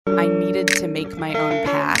I needed to make my own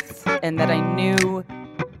path, and that I knew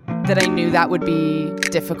that would be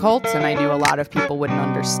difficult, and I knew a lot of people wouldn't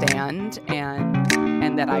understand,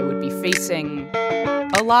 and that I would be facing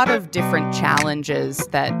a lot of different challenges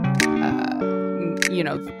that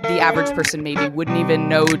the average person maybe wouldn't even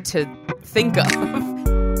know to think of.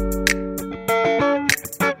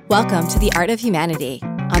 Welcome to The Art of Humanity.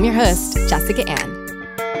 I'm your host, Jessica Ann.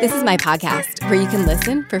 This is my podcast where you can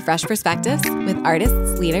listen for fresh perspectives with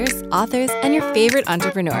artists, leaders, authors, and your favorite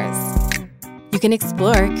entrepreneurs. You can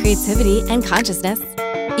explore creativity and consciousness,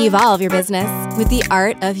 evolve your business with the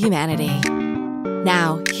art of humanity.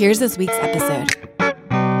 Now, here's this week's episode.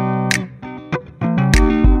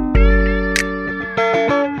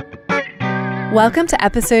 Welcome to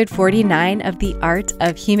episode 49 of The Art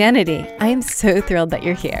of Humanity. I am so thrilled that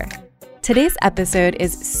you're here. Today's episode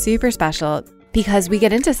is super special because we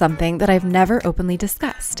get into something that I've never openly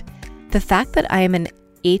discussed. The fact that I am an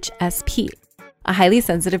HSP, a highly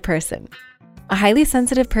sensitive person. A highly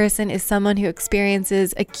sensitive person is someone who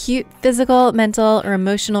experiences acute physical, mental, or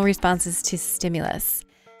emotional responses to stimulus.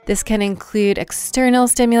 This can include external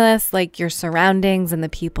stimulus like your surroundings and the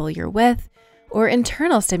people you're with, or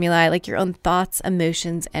internal stimuli like your own thoughts,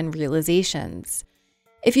 emotions, and realizations.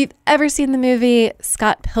 If you've ever seen the movie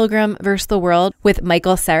Scott Pilgrim vs. the World with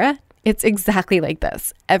Michael Cera, it's exactly like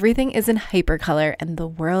this. Everything is in hypercolor and the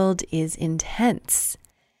world is intense.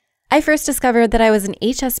 I first discovered that I was an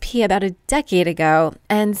HSP about a decade ago,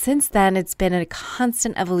 and since then it's been a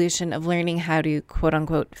constant evolution of learning how to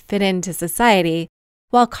quote-unquote fit into society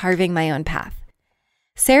while carving my own path.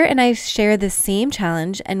 Sarah and I share the same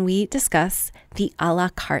challenge, and we discuss the a la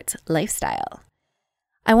carte lifestyle.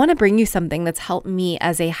 I want to bring you something that's helped me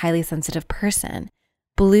as a highly sensitive person: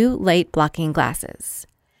 blue light blocking glasses.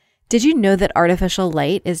 Did you know that artificial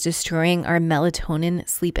light is destroying our melatonin,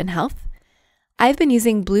 sleep, and health? I've been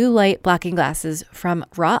using blue light blocking glasses from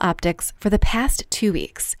Raw Optics for the past 2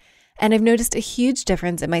 weeks, and I've noticed a huge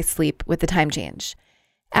difference in my sleep with the time change.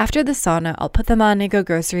 After the sauna, I'll put them on to go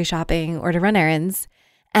grocery shopping or to run errands,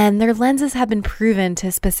 and their lenses have been proven to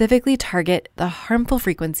specifically target the harmful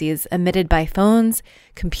frequencies emitted by phones,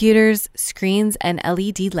 computers, screens, and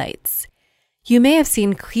LED lights. You may have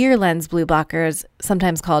seen clear lens blue blockers,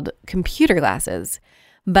 sometimes called computer glasses,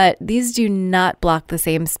 but these do not block the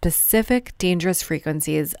same specific dangerous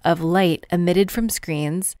frequencies of light emitted from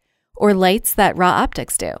screens or lights that Raw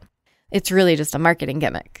Optics do. It's really just a marketing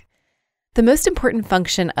gimmick. The most important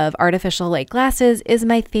function of artificial light glasses is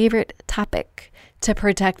my favorite topic: to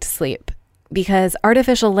protect sleep, because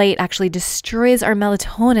artificial light actually destroys our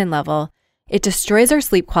melatonin level. It destroys our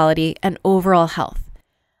sleep quality and overall health.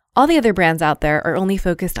 All the other brands out there are only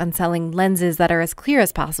focused on selling lenses that are as clear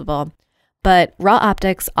as possible, but Raw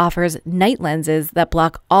Optics offers night lenses that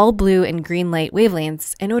block all blue and green light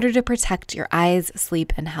wavelengths in order to protect your eyes,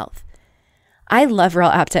 sleep, and health. I love Raw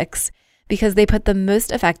Optics because they put the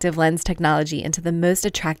most effective lens technology into the most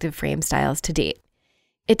attractive frame styles to date.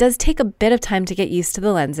 It does take a bit of time to get used to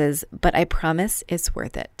the lenses, but I promise it's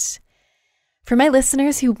worth it. For my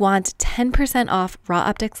listeners who want 10% off Raw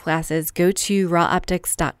Optics glasses, go to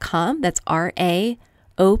rawoptics.com. That's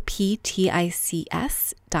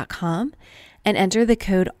RAOPTICS.com, and enter the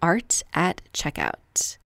code ART at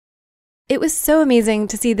checkout. It was so amazing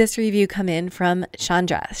to see this review come in from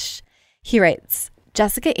Chandrash. He writes,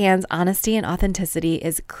 Jessica Ann's honesty and authenticity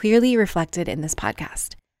is clearly reflected in this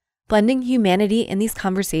podcast. Blending humanity in these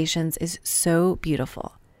conversations is so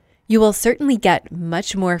beautiful. You will certainly get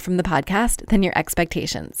much more from the podcast than your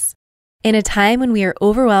expectations. In a time when we are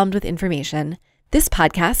overwhelmed with information, this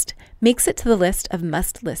podcast makes it to the list of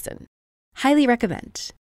must listen. Highly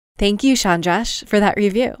recommend. Thank you, Chandrash, for that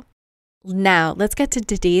review. Now, let's get to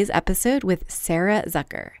today's episode with Sarah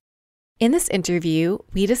Zucker. In this interview,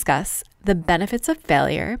 we discuss the benefits of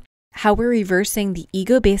failure, how we're reversing the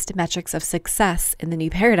ego-based metrics of success in the new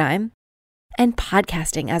paradigm, and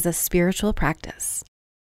podcasting as a spiritual practice.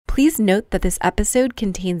 Please note that this episode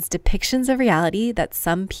contains depictions of reality that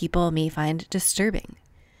some people may find disturbing.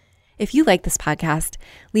 If you like this podcast,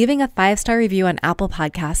 leaving a 5-star review on Apple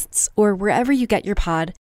Podcasts or wherever you get your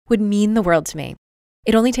pod would mean the world to me.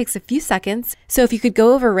 It only takes a few seconds, so if you could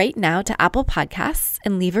go over right now to Apple Podcasts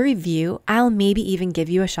and leave a review, I'll maybe even give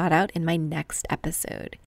you a shout out in my next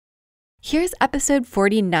episode. Here's episode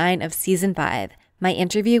 49 of season 5, my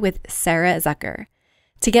interview with Sarah Zucker.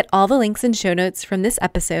 To get all the links and show notes from this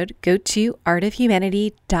episode, go to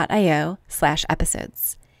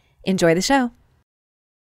artofhumanity.io/episodes. Enjoy the show.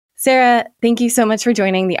 Sarah, thank you so much for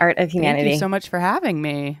joining The Art of Humanity. Thank you so much for having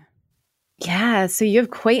me. Yeah, so you have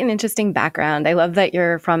quite an interesting background. I love that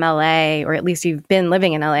you're from LA, or at least you've been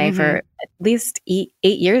living in LA for at least eight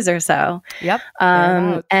years or so. Yep.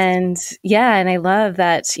 Thereabouts. And yeah, and I love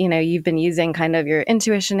that, you've been using kind of your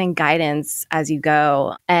intuition and guidance as you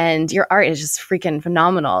go. And your art is just freaking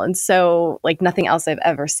phenomenal. And so like nothing else I've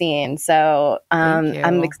ever seen. So Thank you.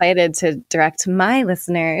 I'm excited to direct my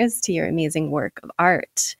listeners to your amazing work of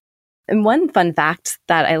art. And one fun fact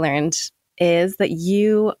that I learned is that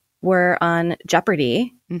you were on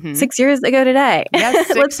Jeopardy! 6 years ago today. Yes,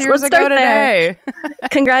 6 years ago today.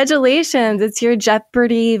 Congratulations. It's your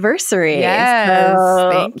Jeopardy-versary. Yes,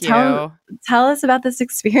 thank you. Tell us about this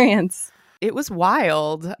experience. It was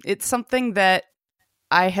wild. It's something that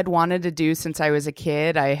I had wanted to do since I was a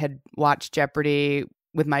kid. I had watched Jeopardy!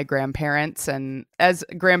 With my grandparents, and as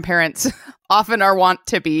grandparents often are wont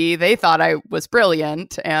to be, they thought I was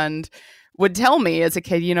brilliant and would tell me as a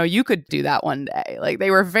kid, you could do that one day. Like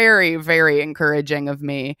they were very, very encouraging of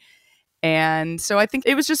me. And so I think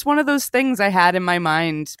it was just one of those things I had in my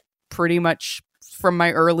mind pretty much from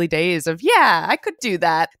my early days of, yeah, I could do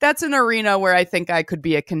that. That's an arena where I think I could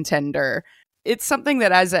be a contender. It's something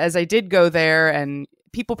that as I did go there, and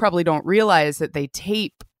people probably don't realize that they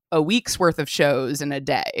tape a week's worth of shows in a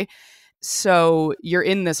day. So you're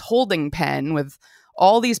in this holding pen with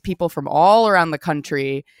all these people from all around the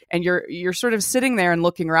country, and you're sort of sitting there and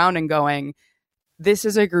looking around and going, this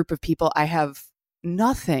is a group of people I have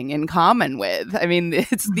nothing in common with. I mean,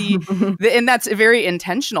 it's and that's very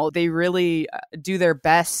intentional. They really do their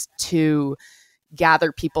best to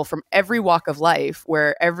gather people from every walk of life,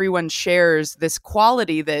 where everyone shares this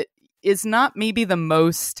quality that is not maybe the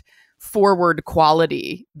most forward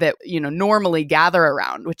quality that normally gather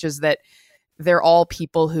around, which is that they're all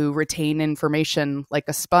people who retain information like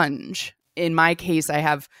a sponge. In my case, I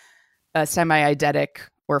have a semi-eidetic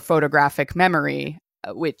or photographic memory,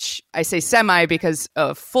 which I say semi because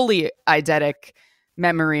a fully eidetic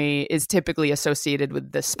memory is typically associated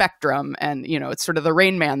with the spectrum, and it's sort of the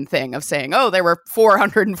Rain Man thing of saying, oh, there were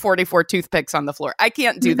 444 toothpicks on the floor. I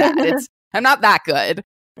can't do that. I'm not that good.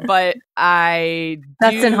 But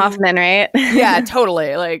Dustin Hoffman, right? Yeah,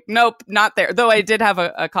 totally. Like, nope, not there. Though I did have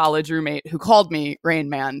a college roommate who called me Rain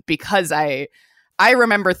Man because I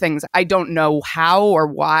remember things. I don't know how or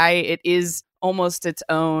why. It is almost its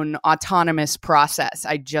own autonomous process.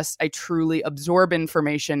 I truly absorb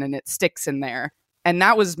information and it sticks in there. And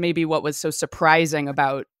that was maybe what was so surprising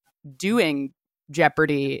about doing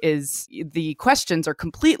Jeopardy! Is the questions are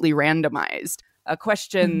completely randomized. A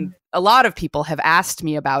question a lot of people have asked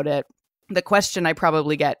me about it. The question I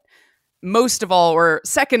probably get most of all, or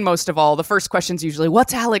second most of all, the first question is usually,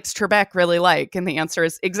 what's Alex Trebek really like? And the answer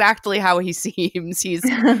is exactly how he seems.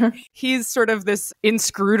 He's sort of this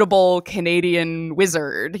inscrutable Canadian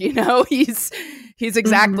wizard, he's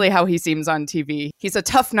exactly how he seems on TV. He's a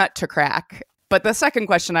tough nut to crack. But the second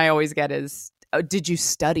question I always get is, did you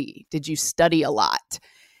study? Did you study a lot?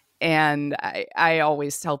 And I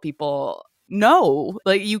always tell people, no,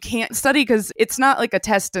 like you can't study because it's not like a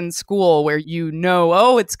test in school where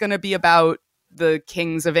it's going to be about the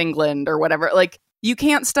kings of England or whatever. Like you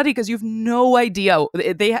can't study because you have no idea.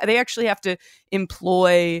 They actually have to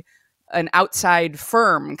employ an outside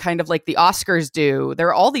firm, kind of like the Oscars do. There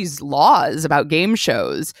are all these laws about game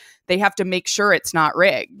shows. They have to make sure it's not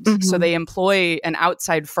rigged. So they employ an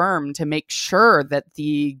outside firm to make sure that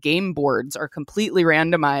the game boards are completely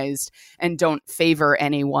randomized and don't favor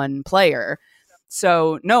any one player.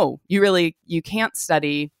 So no, you can't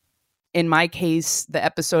study. In my case, the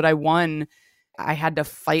episode I won, I had to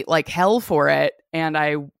fight like hell for it. And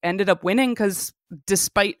I ended up winning because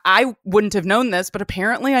despite, I wouldn't have known this, but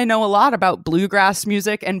apparently I know a lot about bluegrass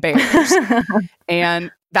music and bears.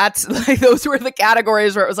 And that's like, those were the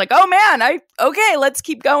categories where it was like, oh man, okay, let's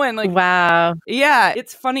keep going. Like, wow. Yeah,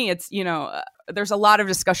 it's funny. It's, there's a lot of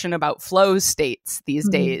discussion about flow states these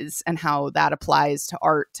days and how that applies to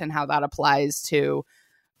art and how that applies to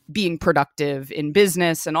being productive in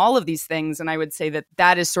business and all of these things. And I would say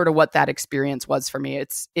that is sort of what that experience was for me.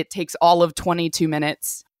 It takes all of 22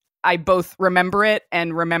 minutes. I both remember it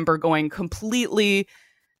and remember going completely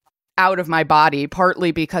out of my body,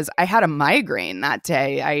 partly because I had a migraine that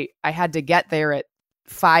day. I had to get there at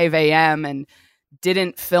 5 a.m. and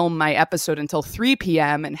didn't film my episode until 3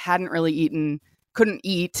 p.m. and hadn't really eaten, couldn't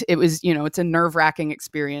eat. It was, it's a nerve-wracking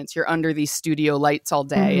experience. You're under these studio lights all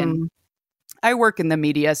day. And I work in the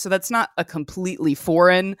media, so that's not a completely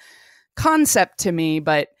foreign concept to me,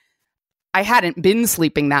 but I hadn't been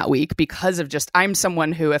sleeping that week because of I'm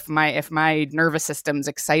someone who, if my nervous system's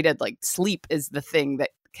excited, like sleep is the thing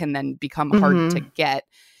that can then become hard to get.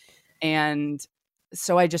 And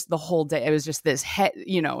so I just, the whole day, it was just this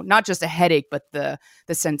not just a headache, but the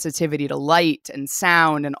sensitivity to light and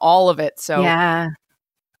sound and all of it. So Yeah.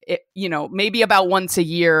 Maybe about once a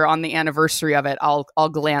year on the anniversary of it, I'll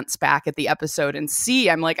glance back at the episode and see,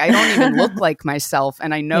 I'm like, I don't even look like myself.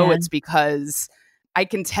 And I know it's because I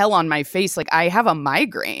can tell on my face, like, I have a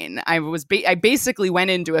migraine. I basically went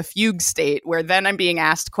into a fugue state where then I'm being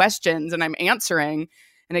asked questions and I'm answering.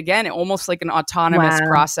 And again, almost like an autonomous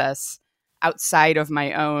process outside of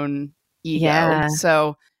my own ego. Yeah.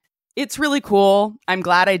 So it's really cool. I'm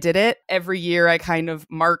glad I did it. Every year I kind of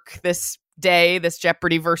mark this day, this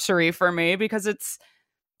Jeopardy-versary for me, because it's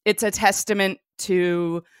a testament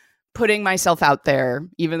to putting myself out there,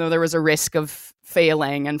 even though there was a risk of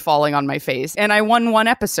failing and falling on my face. And I won one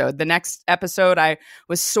episode. The next episode, I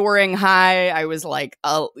was soaring high. I was like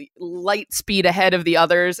a light speed ahead of the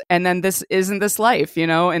others. And then This Isn't This Life,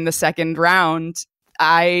 in the second round,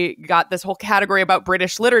 I got this whole category about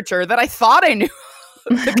British literature that I thought I knew.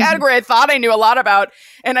 The category I thought I knew a lot about.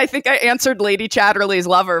 And I think I answered Lady Chatterley's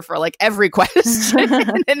Lover for like every question.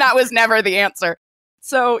 And that was never the answer.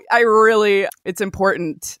 So it's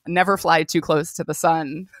important. Never fly too close to the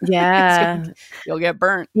sun. Yeah. You'll get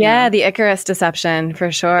burnt. Yeah. The Icarus deception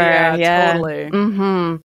for sure. Yeah. Totally.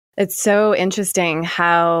 Mm-hmm. It's so interesting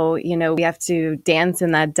how, we have to dance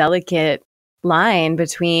in that delicate line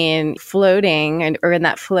between floating or in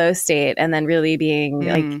that flow state and then really being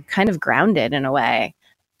like kind of grounded in a way.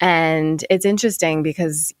 And it's interesting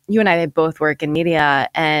because you and I both work in media,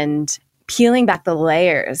 and peeling back the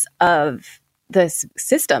layers of this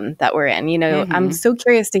system that we're in, I'm so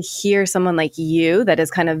curious to hear someone like you that has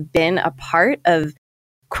kind of been a part of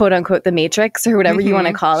quote unquote the matrix or whatever you want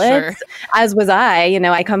to call it, as was I.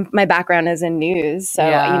 My background is in news, so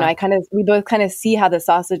we both kind of see how the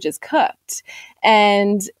sausage is cooked.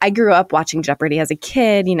 And I grew up watching Jeopardy as a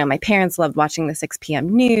kid. My parents loved watching the 6 p.m.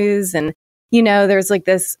 news, and there's like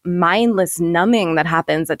this mindless numbing that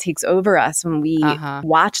happens that takes over us when we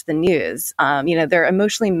watch the news. They're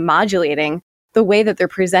emotionally modulating the way that they're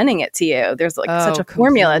presenting it to you. There's like such a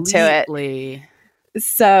formula to it.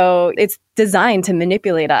 So it's designed to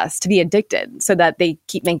manipulate us, to be addicted so that they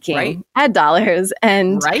keep making ad dollars.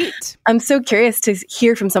 And I'm so curious to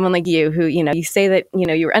hear from someone like you who, you say that,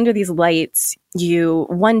 you were under these lights, you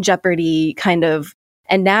won Jeopardy kind of,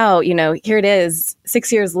 and now, here it is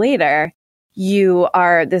 6 years later, you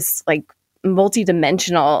are this like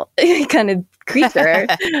multidimensional kind of creature.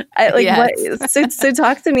 So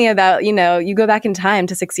talk to me about, you go back in time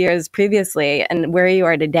to 6 years previously and where you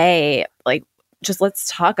are today. Like, just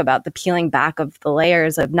let's talk about the peeling back of the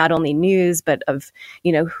layers of not only news, but of,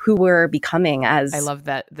 who we're becoming as. I love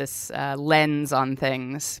that this lens on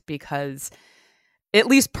things, because at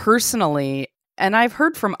least personally, and I've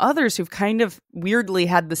heard from others who've kind of weirdly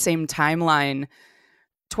had the same timeline,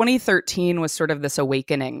 2013 was sort of this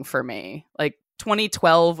awakening for me. Like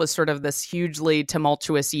 2012 was sort of this hugely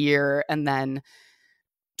tumultuous year. And then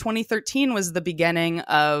 2013 was the beginning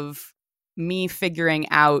of me figuring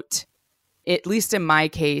out, at least in my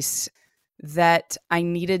case, that I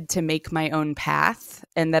needed to make my own path,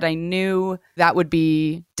 and that I knew that would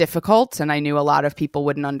be difficult, and I knew a lot of people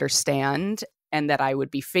wouldn't understand, and that I would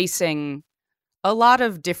be facing a lot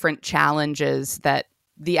of different challenges that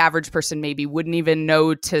the average person maybe wouldn't even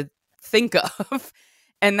know to think of.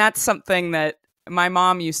 And that's something that my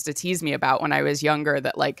mom used to tease me about when I was younger,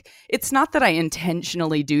 that like, it's not that I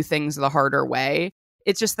intentionally do things the harder way.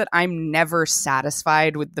 It's just that I'm never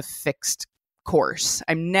satisfied with the fixed course.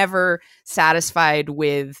 I'm never satisfied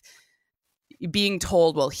with being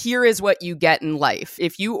told, well, here is what you get in life.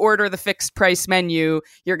 If you order the fixed price menu,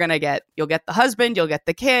 you'll get the husband, you'll get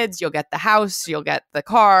the kids, you'll get the house, you'll get the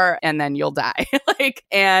car, and then you'll die.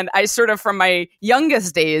 And I sort of from my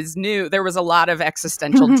youngest days knew there was a lot of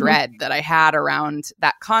existential dread that I had around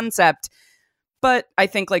that concept. But I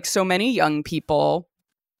think like so many young people,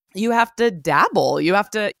 you have to dabble, you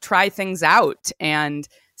have to try things out and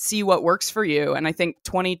see what works for you. And I think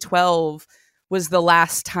 2012 was the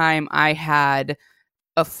last time I had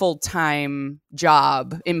a full-time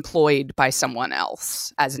job employed by someone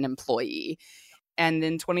else as an employee. And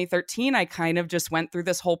in 2013, I kind of just went through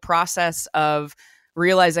this whole process of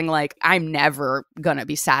realizing like, I'm never going to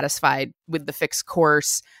be satisfied with the fixed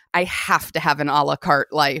course. I have to have an a la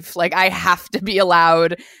carte life. Like I have to be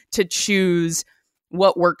allowed to choose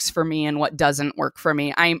what works for me and what doesn't work for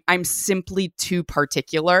me. I'm simply too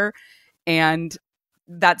particular. And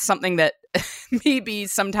that's something that maybe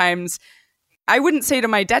sometimes I wouldn't say to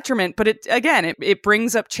my detriment, but it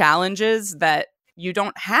brings up challenges that you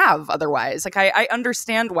don't have otherwise. Like I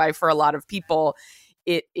understand why for a lot of people,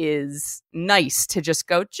 it is nice to just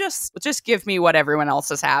go, just give me what everyone else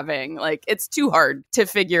is having. Like, it's too hard to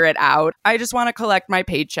figure it out. I just want to collect my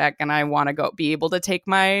paycheck and I want to go be able to take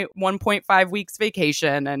my 1.5 weeks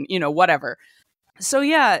vacation and, whatever. So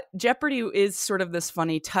yeah, Jeopardy is sort of this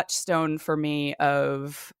funny touchstone for me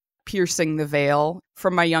of piercing the veil.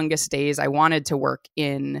 From my youngest days, I wanted to work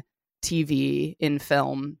in TV, in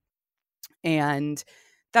film. And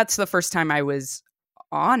that's the first time I was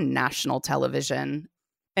on national television.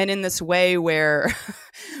 And in this way where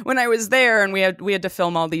when I was there and we had to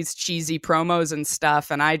film all these cheesy promos and stuff,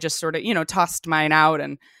 and I just sort of, tossed mine out.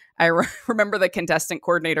 And I remember the contestant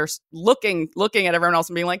coordinators looking at everyone else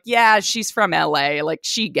and being like, yeah, she's from LA. Like,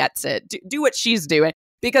 she gets it. Do what she's doing.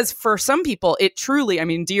 Because for some people, it truly,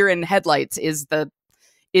 deer in headlights is the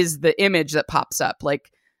image that pops up.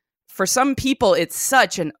 Like, for some people, it's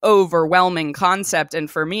such an overwhelming concept. And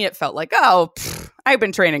for me, it felt like, I've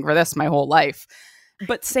been training for this my whole life.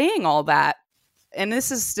 But saying all that, and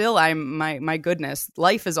this is still, my goodness,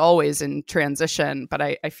 life is always in transition. But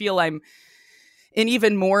I feel I'm in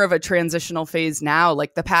even more of a transitional phase now.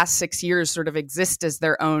 Like, the past 6 years sort of exist as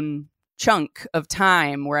their own chunk of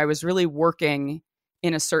time where I was really working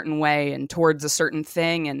in a certain way and towards a certain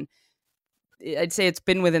thing. And I'd say it's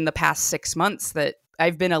been within the past 6 months that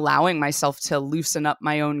I've been allowing myself to loosen up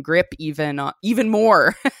my own grip even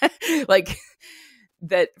more. Like,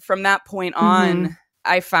 that from that point on,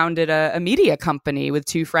 I founded a media company with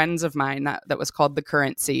two friends of mine that was called The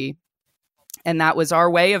Currency. And that was our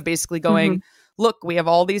way of basically going, look, we have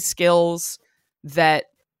all these skills that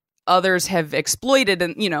others have exploited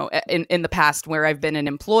in the past where I've been an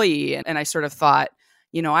employee. And I sort of thought,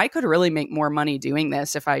 I could really make more money doing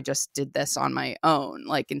this if I just did this on my own.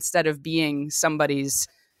 Like, instead of being somebody's,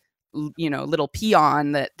 little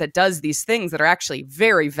peon that does these things that are actually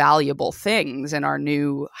very valuable things in our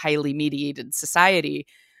new highly mediated society,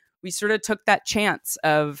 we sort of took that chance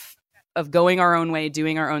of going our own way,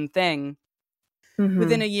 doing our own thing.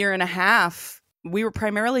 Within a year and a half, we were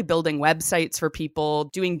primarily building websites for people,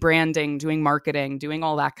 doing branding, doing marketing, doing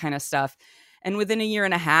all that kind of stuff. And within a year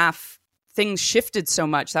and a half, things shifted so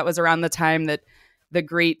much. That was around the time that the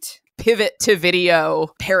great pivot to video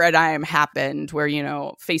paradigm happened, where,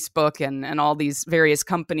 Facebook and all these various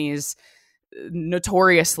companies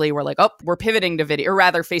notoriously were like, we're pivoting to video, or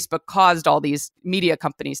rather Facebook caused all these media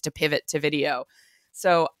companies to pivot to video.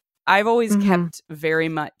 So I've always kept very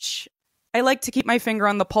much, I like to keep my finger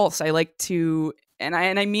on the pulse. I like to, and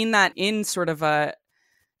I mean that in sort of an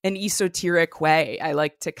esoteric way. I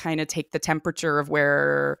like to kind of take the temperature of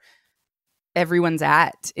where everyone's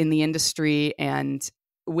at in the industry. And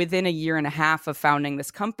within a year and a half of founding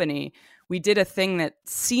this company, we did a thing that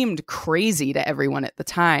seemed crazy to everyone at the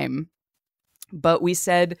time. But we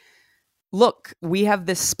said, look, we have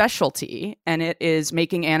this specialty, and it is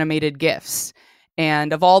making animated GIFs.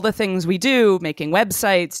 And of all the things we do, making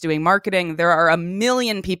websites, doing marketing, there are 1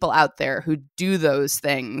 million people out there who do those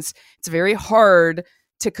things. It's very hard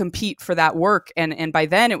to compete for that work. And by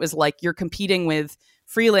then it was like you're competing with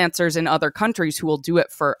freelancers in other countries who will do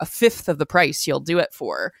it for a fifth of the price you'll do it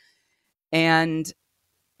for. And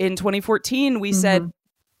in 2014, we said,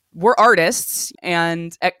 we're artists,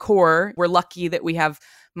 and at core, we're lucky that we have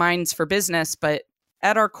minds for business, but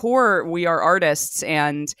at our core, we are artists.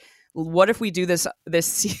 And what if we do this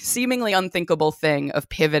seemingly unthinkable thing of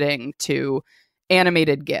pivoting to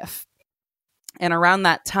animated GIF? And around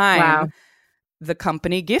that time, the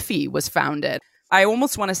company Giphy was founded. I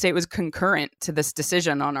almost want to say it was concurrent to this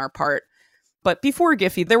decision on our part. But before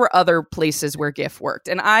Giphy, there were other places where GIF worked.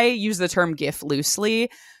 And I use the term GIF loosely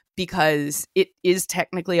because it is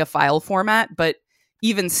technically a file format, but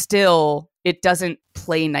even still, it doesn't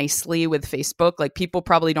play nicely with Facebook. Like, people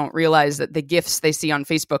probably don't realize that the GIFs they see on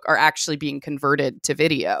Facebook are actually being converted to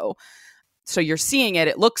video. So you're seeing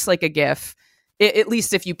it looks like a GIF, at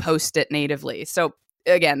least if you post it natively. So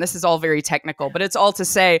again, this is all very technical, but it's all to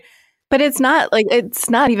say, but it's not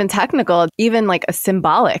even technical, even like a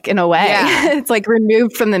symbolic in a way. Yeah. It's like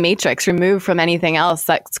removed from the matrix, removed from anything else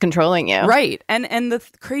that's controlling you. Right. And the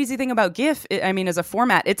crazy thing about GIF, as a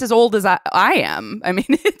format, it's as old as I am.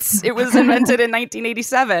 It was invented in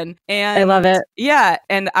 1987. And I love it. Yeah.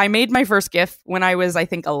 And I made my first GIF when I was, I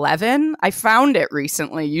think, 11. I found it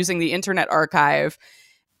recently using the Internet Archive.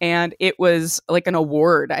 And it was like an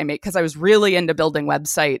award I made because I was really into building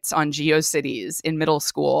websites on GeoCities in middle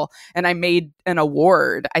school. And I made an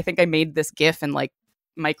award. I think I made this GIF in like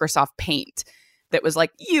Microsoft Paint that was like,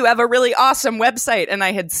 you have a really awesome website. And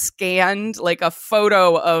I had scanned like a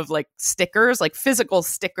photo of like stickers, like physical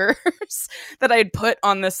stickers that I had put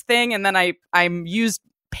on this thing. And then I used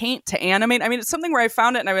Paint to animate. It's something where I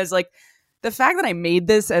found it and I was like, the fact that I made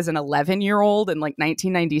this as an 11-year-old in like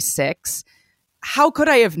 1996, how could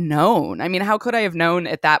I have known? I mean, how could I have known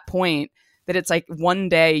at that point that it's like one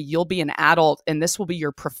day you'll be an adult and this will be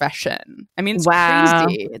your profession? I mean, it's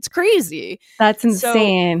crazy. It's crazy. That's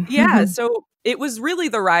insane. So, yeah. So it was really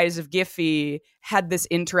the rise of Giphy had this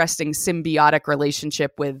interesting symbiotic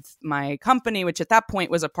relationship with my company, which at that point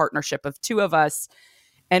was a partnership of two of us.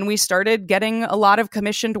 And we started getting a lot of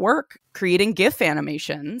commissioned work, creating GIF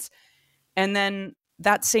animations. And then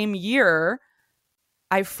that same year,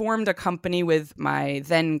 I formed a company with my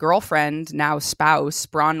then girlfriend, now spouse,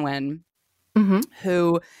 Bronwyn,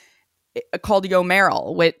 who called Yo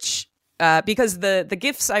Merrill, which because the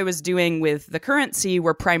GIFs I was doing with the currency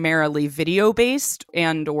were primarily video based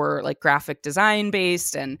and or like graphic design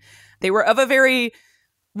based, and they were of a very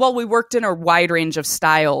we worked in a wide range of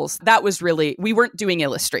styles. That was really, we weren't doing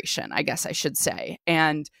illustration, I guess I should say.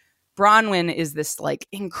 And Bronwyn is this like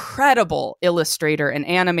incredible illustrator and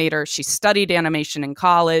animator. She studied animation in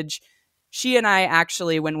college. She and I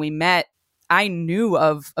actually, when we met, I knew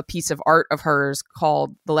of a piece of art of hers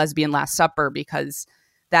called The Lesbian Last Supper because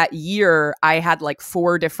that year I had like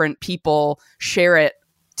 4 different people share it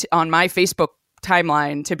on my Facebook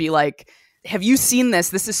timeline to be like, have you seen this?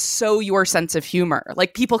 This is so your sense of humor.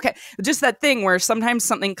 Like people can, just that thing where sometimes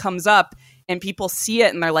something comes up and people see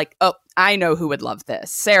it and they're like, oh, I know who would love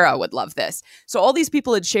this. Sarah would love this. So all these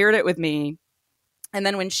people had shared it with me. And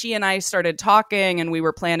then when she and I started talking and we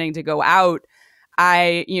were planning to go out,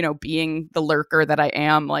 I, being the lurker that I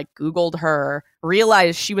am, like Googled her,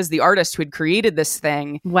 realized she was the artist who had created this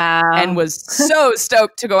thing. Wow. And was so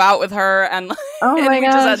stoked to go out with her. And, oh my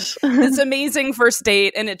gosh. Just had this amazing first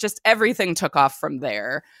date. And it just, everything took off from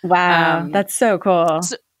there. Wow. That's so cool.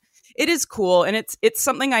 So it is cool. And it's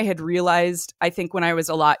something I had realized, I think, when I was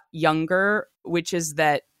a lot younger, which is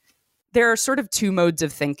that there are sort of 2 modes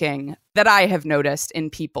of thinking that I have noticed in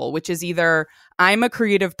people, which is either I'm a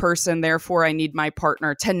creative person, therefore I need my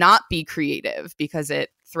partner to not be creative because it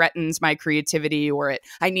threatens my creativity, or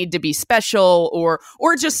I need to be special, or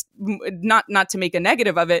just not to make a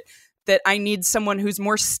negative of it, that I need someone who's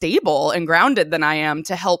more stable and grounded than I am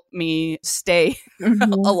to help me stay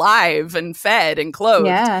alive and fed and clothed.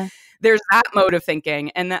 Yeah. There's that mode of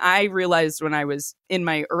thinking. And I realized when I was in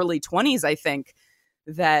my early 20s, I think,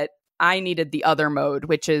 that I needed the other mode,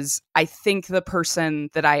 which is I think the person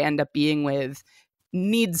that I end up being with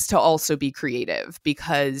needs to also be creative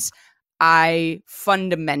because I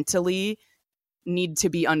fundamentally need to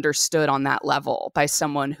be understood on that level by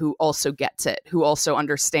someone who also gets it, who also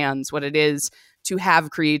understands what it is to have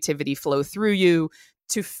creativity flow through you,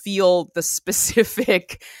 to feel the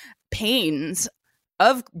specific pains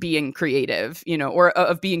of being creative, or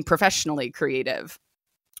of being professionally creative,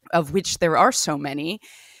 of which there are so many.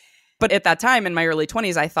 But at that time, in my early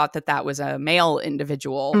 20s, I thought that was a male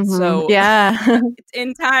individual. So yeah,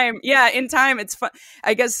 in time, it's fun.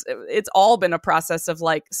 I guess it's all been a process of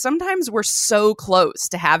like, sometimes we're so close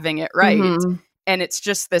to having it right. And it's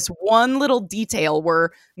just this one little detail we're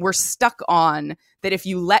stuck on, that if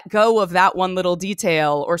you let go of that one little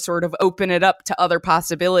detail or sort of open it up to other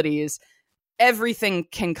possibilities, everything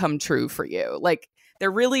can come true for you. Like there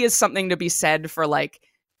really is something to be said for like,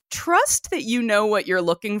 trust that you know what you're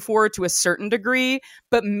looking for to a certain degree,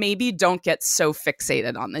 but maybe don't get so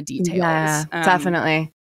fixated on the details. Yeah,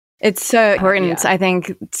 definitely. It's so important, I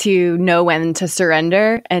think, to know when to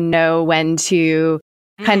surrender and know when to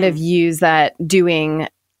kind of use that doing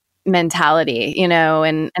mentality, and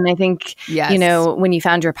I think, when you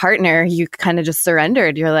found your partner, you kind of just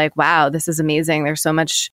surrendered. You're like, wow, this is amazing. There's so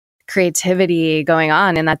much creativity going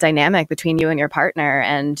on in that dynamic between you and your partner,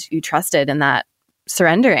 and you trusted in that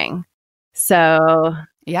surrendering. So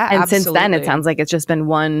yeah, and absolutely. Since then it sounds like it's just been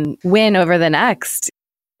one win over the next.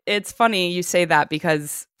 It's funny you say that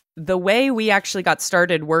because the way we actually got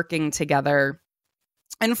started working together,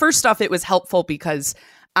 and first off, it was helpful because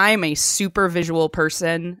I'm a super visual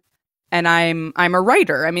person and I'm a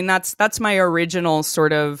writer. I mean, that's my original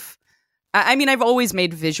sort of, I mean, I've always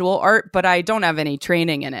made visual art, but I don't have any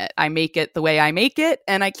training in it. I make it the way I make it,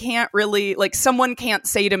 and I can't really, like, someone can't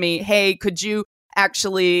say to me, hey, could you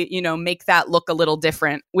actually, make that look a little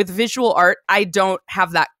different. With visual art, I don't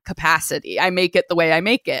have that capacity. I make it the way I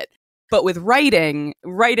make it. But with writing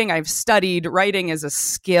I've studied. Writing is a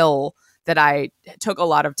skill that I took a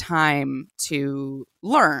lot of time to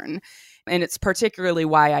learn. And it's particularly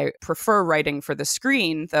why I prefer writing for the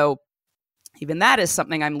screen, though even that is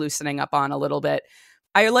something I'm loosening up on a little bit.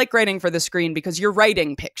 I like writing for the screen because you're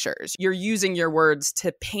writing pictures. You're using your words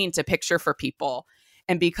to paint a picture for people.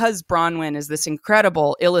 And because Bronwyn is this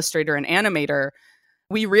incredible illustrator and animator,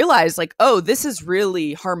 we realized like, oh, this is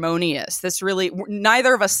really harmonious. This really,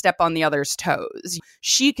 neither of us step on the other's toes.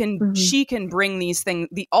 She can bring these things,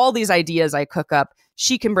 all these ideas I cook up,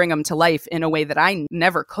 she can bring them to life in a way that I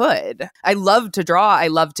never could. I love to draw. I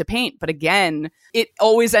love to paint. But again, it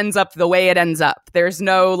always ends up the way it ends up. There's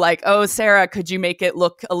no like, oh, Sarah, could you make it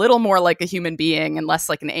look a little more like a human being and less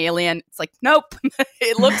like an alien? It's like, nope,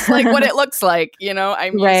 it looks like what it looks like. You know,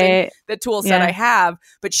 I'm using the tool set I have,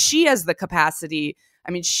 but she has the capacity. I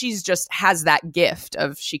mean, she's just has that gift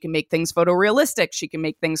of she can make things photorealistic. She can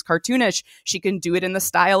make things cartoonish. She can do it in the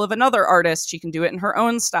style of another artist. She can do it in her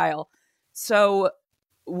own style. So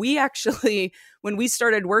we actually, when we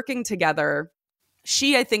started working together,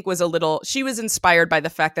 I think she was inspired by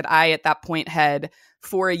the fact that I, at that point, had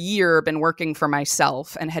for a year been working for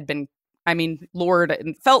myself and had been, Lord,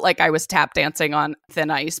 it felt like I was tap dancing on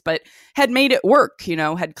thin ice, but had made it work,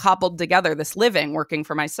 had cobbled together this living working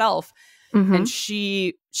for myself. And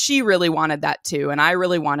she really wanted that too. And I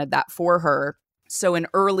really wanted that for her. So in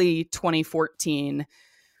early 2014,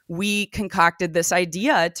 we concocted this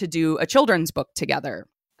idea to do a children's book together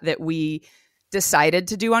that we decided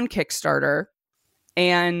to do on Kickstarter.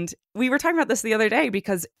 And we were talking about this the other day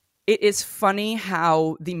because it is funny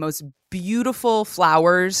how the most beautiful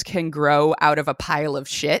flowers can grow out of a pile of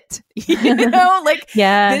shit.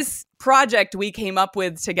 This project we came up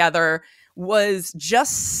with together was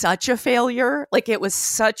just such a failure. Like, it was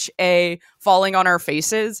such a falling on our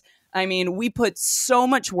faces. I mean, we put so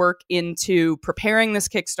much work into preparing this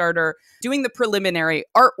Kickstarter, doing the preliminary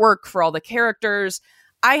artwork for all the characters.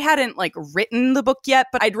 I hadn't written the book yet,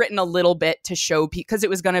 but I'd written a little bit to show because it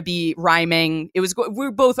was going to be rhyming.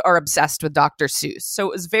 We both are obsessed with Dr. Seuss. So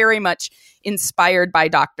it was very much inspired by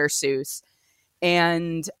Dr. Seuss.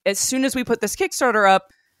 And as soon as we put this Kickstarter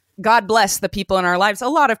up, God bless the people in our lives. A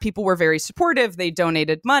lot of people were very supportive. They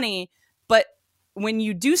donated money. But when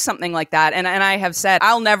you do something like that, and I have said,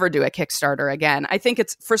 I'll never do a Kickstarter again. I think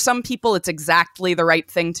for some people, it's exactly the right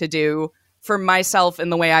thing to do. For myself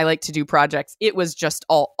and the way I like to do projects, it was just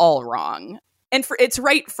all wrong. And it's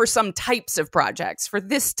right for some types of projects. For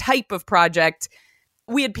this type of project,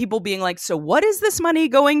 we had people being like, so what is this money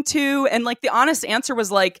going to? And the honest answer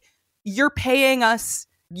was you're paying us.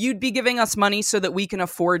 You'd be giving us money so that we can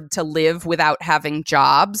afford to live without having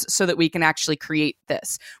jobs so that we can actually create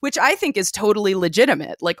this, which I think is totally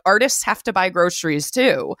legitimate. Artists have to buy groceries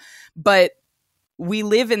too. But we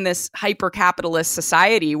live in this hyper-capitalist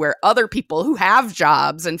society where other people who have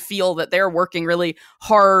jobs and feel that they're working really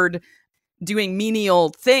hard doing menial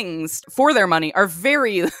things for their money are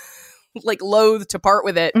very loath to part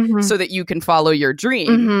with it so that you can follow your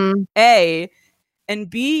dream. A.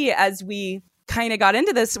 And B, as we kind of got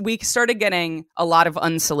into this, we started getting a lot of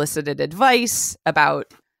unsolicited advice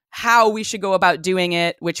about how we should go about doing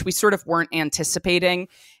it, which we sort of weren't anticipating,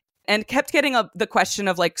 and kept getting the question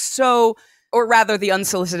of or rather the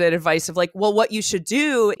unsolicited advice of well, what you should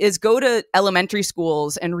do is go to elementary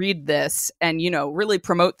schools and read this and, really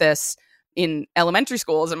promote this in elementary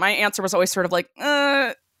schools. And my answer was always sort of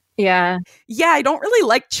yeah, I don't really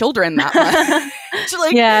like children that much.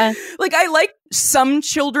 I like some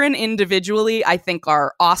children individually, I think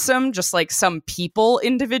are awesome. Just like some people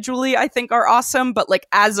individually, I think are awesome. But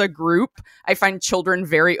as a group, I find children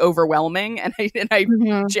very overwhelming, and I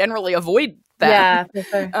generally avoid them. Yeah, for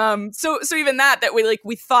sure. So even that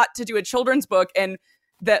we thought to do a children's book, and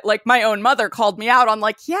that my own mother called me out on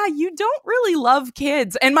yeah, you don't really love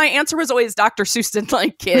kids. And my answer was always Dr. Seuss didn't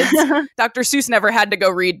like kids. Dr. Seuss never had to go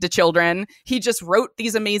read to children. He just wrote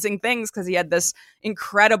these amazing things because he had this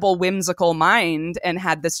incredible whimsical mind and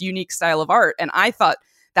had this unique style of art. And I thought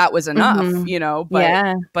that was enough,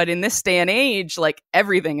 but in this day and age,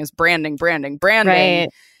 everything is branding. Right.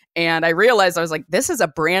 And I realized I was this is a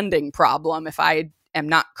branding problem if I am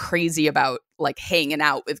not crazy about hanging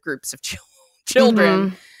out with groups of children.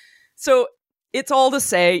 So it's all to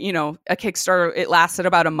say, a Kickstarter, it lasted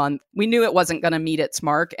about a month. We knew it wasn't going to meet its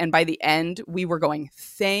mark. And by the end, we were going,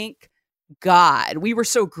 thank God. We were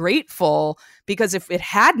so grateful because if it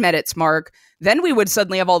had met its mark, then we would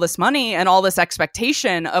suddenly have all this money and all this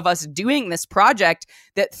expectation of us doing this project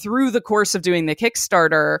that through the course of doing the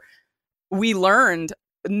Kickstarter, we learned,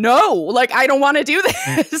 no, I don't want to do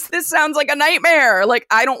this. This sounds like a nightmare.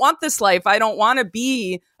 I don't want this life. I don't want to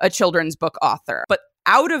be a children's book author. But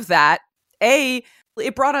out of that, it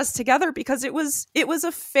brought us together because it was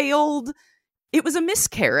a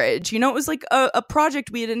miscarriage. It was a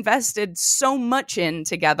project we had invested so much in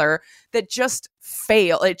together that just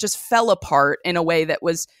failed. It just fell apart in a way that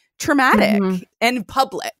was traumatic and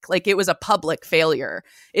public. Like, it was a public failure.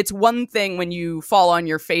 It's one thing when you fall on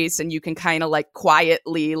your face and you can kind of like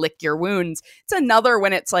quietly lick your wounds. It's another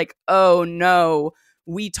when it's like, oh no,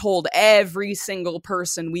 we told every single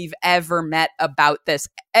person we've ever met about this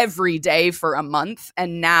every day for a month,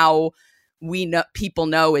 and now we know, people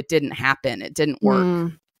know it didn't happen. It didn't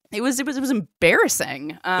work. It was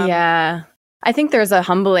embarrassing. Yeah. I think there's a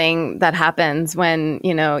humbling that happens when,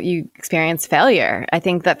 you experience failure. I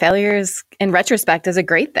think that failures in retrospect is a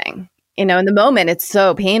great thing. In the moment, it's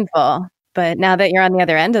so painful. But now that you're on the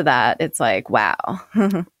other end of that, it's like, wow.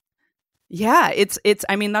 Yeah, it's,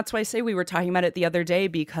 I mean, that's why I say we were talking about it the other day,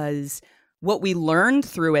 because what we learned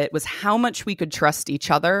through it was how much we could trust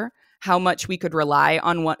each other, how much we could rely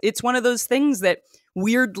on one. It's one of those things that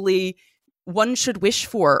weirdly one should wish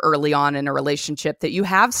for early on in a relationship, that you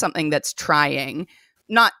have something that's trying,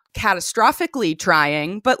 not catastrophically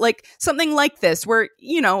trying, but like something like this where,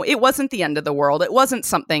 it wasn't the end of the world. It wasn't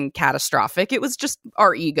something catastrophic. It was just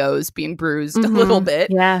our egos being bruised a little bit.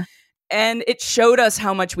 Yeah. And it showed us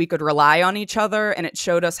how much we could rely on each other. And it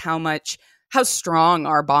showed us how strong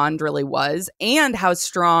our bond really was, and how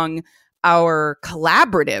strong our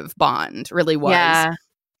collaborative bond really was. Yeah.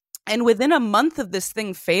 And within a month of this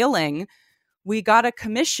thing failing, we got a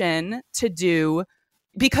commission to do,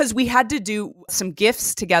 because we had to do some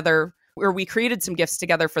gifts together, or we created some gifts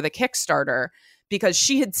together for the Kickstarter, because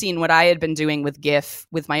she had seen what I had been doing with GIF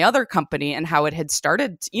with my other company and how it had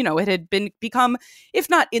started, it had become, if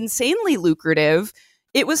not insanely lucrative,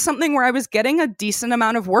 it was something where I was getting a decent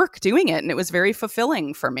amount of work doing it. And it was very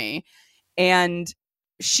fulfilling for me. And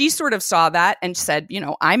she sort of saw that and said,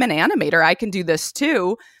 I'm an animator. I can do this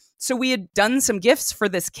too. So we had done some gifts for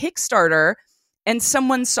this Kickstarter, and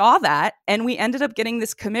someone saw that, and we ended up getting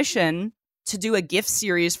this commission to do a gift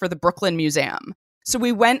series for the Brooklyn Museum. So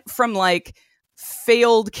we went from like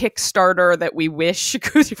failed Kickstarter that we wish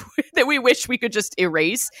we could just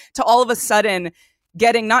erase, to all of a sudden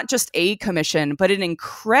getting not just a commission, but an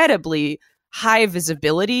incredibly high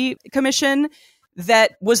visibility commission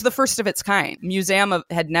that was the first of its kind. Museum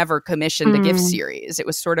had never commissioned a GIF series. It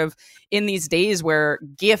was sort of in these days where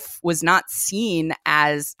GIF was not seen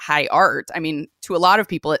as high art. I mean, to a lot of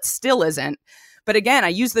people, it still isn't. But again, I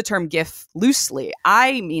use the term GIF loosely.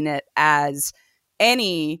 I mean it as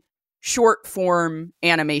any short form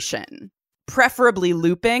animation, preferably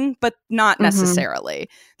looping, but not necessarily.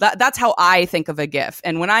 That's how I think of a GIF.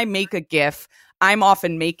 And when I make a GIF, I'm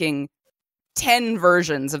often making 10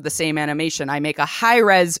 versions of the same animation. I make a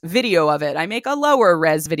high-res video of it. I make a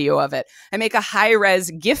lower-res video of it. I make a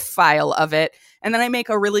high-res GIF file of it. And then I make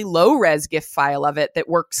a really low-res GIF file of it that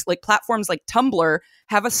works. Like, platforms like Tumblr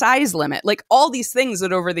have a size limit. Like, all these things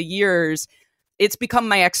that over the years, it's become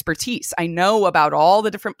my expertise. I know about all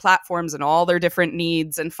the different platforms and all their different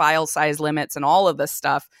needs and file size limits and all of this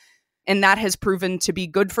stuff. And that has proven to be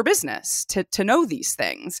good for business, to know these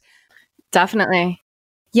things. Definitely.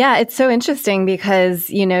 Yeah, it's so interesting because,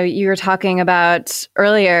 you were talking about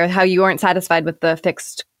earlier how you weren't satisfied with the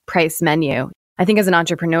fixed price menu. I think as an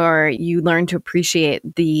entrepreneur, you learn to appreciate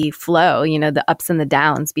the flow, the ups and the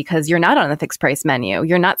downs, because you're not on a fixed price menu.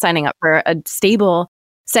 You're not signing up for a stable,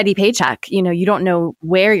 steady paycheck. You don't know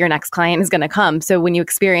where your next client is going to come. So when you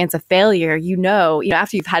experience a failure,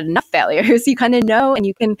 after you've had enough failures, you kind of know, and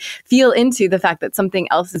you can feel into the fact that something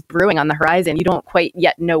else is brewing on the horizon. You don't quite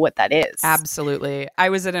yet know what that is. Absolutely. I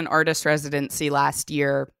was at an artist residency last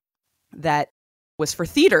year that was for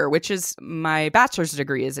theater, which is my bachelor's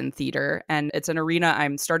degree is in theater. And it's an arena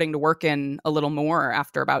I'm starting to work in a little more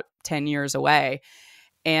after about 10 years away.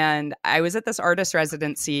 And I was at this artist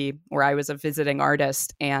residency where I was a visiting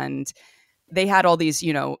artist, and they had all these,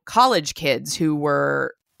 college kids who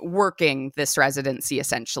were working this residency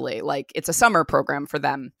essentially. Like, it's a summer program for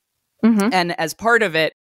them. And as part of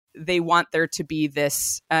it, they want there to be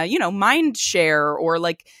this, mind share, or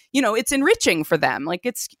like, it's enriching for them. Like,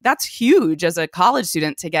 that's huge as a college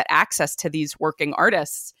student to get access to these working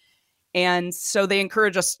artists. And so they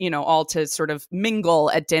encourage us, all to sort of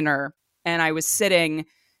mingle at dinner. And I was sitting,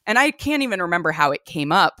 and I can't even remember how it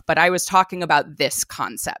came up, but I was talking about this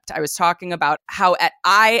concept. I was talking about how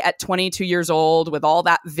at 22 years old, with all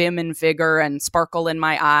that vim and vigor and sparkle in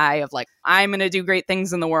my eye of like, I'm going to do great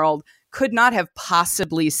things in the world, could not have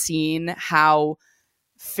possibly seen how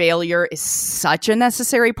failure is such a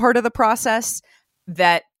necessary part of the process,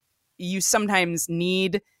 that you sometimes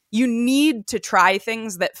need to try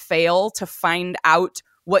things that fail to find out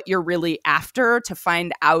what you're really after, to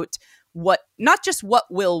find out what, not just what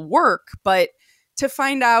will work, but to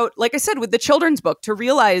find out, like I said, with the children's book, to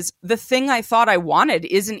realize the thing I thought I wanted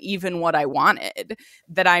isn't even what I wanted,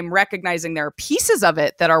 that I'm recognizing there are pieces of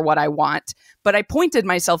it that are what I want, but I pointed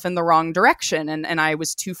myself in the wrong direction and I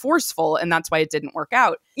was too forceful, and that's why it didn't work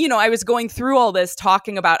out. I was going through all this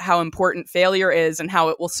talking about how important failure is and how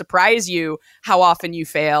it will surprise you how often you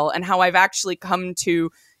fail, and how I've actually come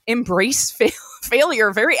to embrace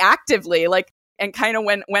failure very actively, and kind of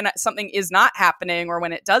when something is not happening or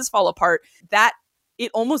when it does fall apart, that it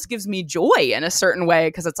almost gives me joy in a certain way,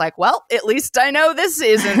 because it's like, well, at least I know this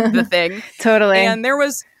isn't the thing. Totally. And there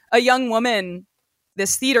was a young woman,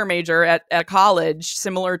 this theater major at college,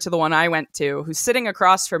 similar to the one I went to, who's sitting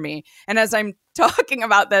across from me. And as I'm talking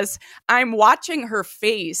about this, I'm watching her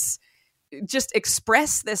face just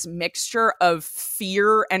express this mixture of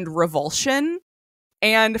fear and revulsion.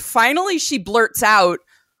 And finally she blurts out,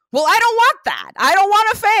 well, I don't want that. I don't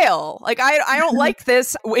want to fail. I don't like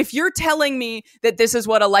this. If you're telling me that this is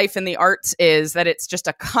what a life in the arts is, that it's just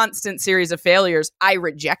a constant series of failures, I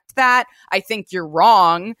reject that. I think you're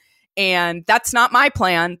wrong. And that's not my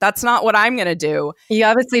plan. That's not what I'm going to do. You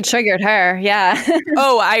obviously triggered her. Yeah.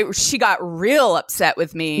 She got real upset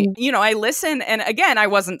with me. I listened, and again, I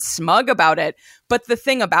wasn't smug about it. But the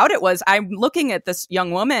thing about it was, I'm looking at this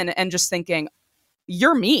young woman and just thinking,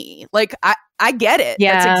 you're me. I get it.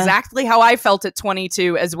 Yeah. That's exactly how I felt at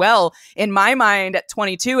 22 as well. In my mind at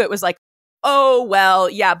 22, it was like, oh, well,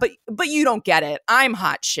 yeah, but you don't get it. I'm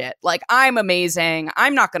hot shit. I'm amazing.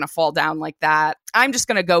 I'm not going to fall down like that. I'm just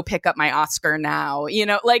going to go pick up my Oscar now.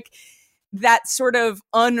 That sort of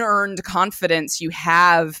unearned confidence you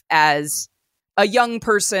have as a young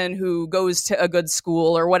person who goes to a good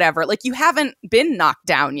school or whatever. You haven't been knocked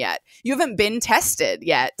down yet. You haven't been tested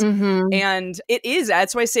yet. Mm-hmm. And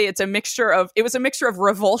that's why I say it was a mixture of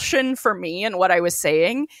revulsion for me and what I was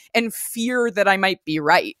saying, and fear that I might be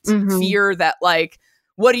right. Mm-hmm. Fear that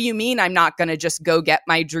what do you mean I'm not going to just go get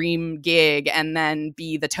my dream gig and then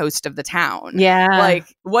be the toast of the town? Yeah.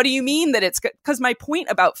 What do you mean that it's because my point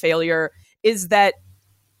about failure is that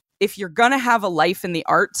if you're going to have a life in the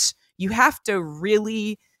arts, you have to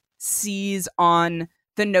really seize on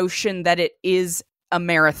the notion that it is a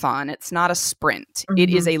marathon. It's not a sprint. Mm-hmm. It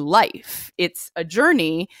is a life. It's a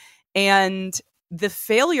journey. And the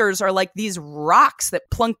failures are like these rocks that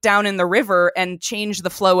plunk down in the river and change the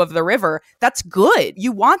flow of the river. That's good.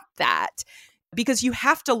 You want that, because you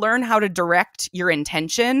have to learn how to direct your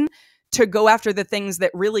intention to go after the things that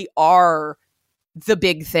really are the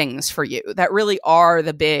big things for you, that really are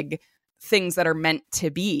the big things that are meant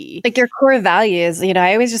to be. Your core values,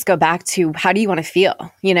 I always just go back to, how do you want to feel?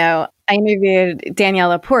 I interviewed Danielle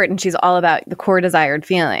Laporte, and she's all about the core desired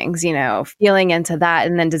feelings, feeling into that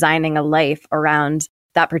and then designing a life around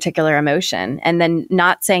that particular emotion, and then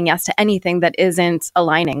not saying yes to anything that isn't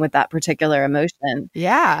aligning with that particular emotion.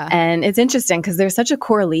 Yeah. And it's interesting because there's such a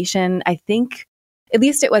correlation. I think, at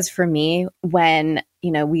least it was for me, when,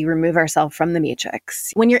 we remove ourselves from the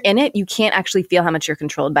matrix. When you're in it, you can't actually feel how much you're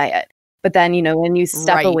controlled by it. But then, when you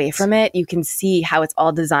step away from it, you can see how it's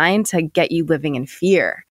all designed to get you living in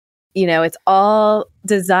fear. It's all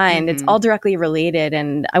designed, it's all directly related.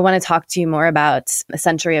 And I want to talk to you more about A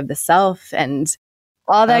Century of the Self and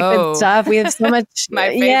all that good stuff. We have so much. My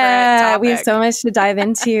favorite topic. We have so much to dive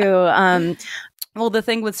into. Well, the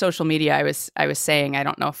thing with social media, I was saying, I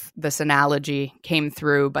don't know if this analogy came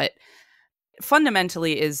through, but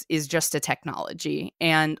fundamentally is just a technology,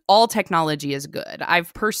 and all technology is good.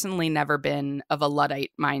 I've personally never been of a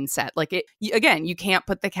Luddite mindset. Again, you can't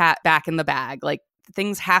put the cat back in the bag.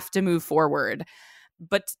 Things have to move forward.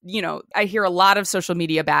 But, I hear a lot of social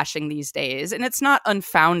media bashing these days, and it's not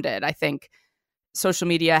unfounded. I think social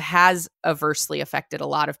media has adversely affected a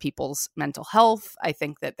lot of people's mental health. I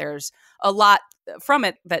think that there's a lot from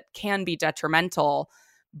it that can be detrimental,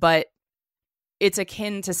 but it's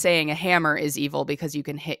akin to saying a hammer is evil because you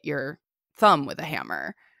can hit your thumb with a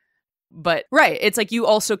hammer. But it's you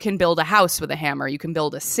also can build a house with a hammer. You can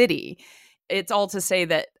build a city. It's all to say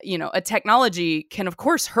that, a technology can, of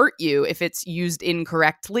course, hurt you if it's used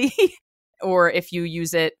incorrectly or if you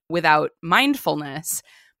use it without mindfulness.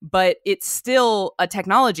 But it's still a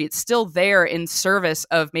technology. It's still there in service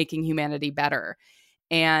of making humanity better.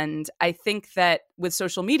 And I think that with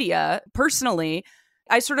social media, personally,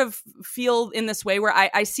 I sort of feel in this way where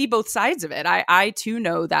I see both sides of it. I too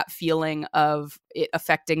know that feeling of it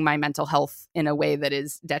affecting my mental health in a way that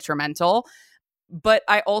is detrimental. But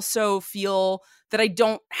I also feel that I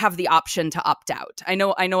don't have the option to opt out. I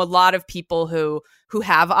know a lot of people who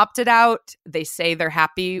have opted out. They say they're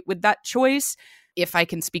happy with that choice, if I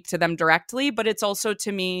can speak to them directly. But it's also,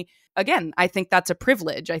 to me, again, I think that's a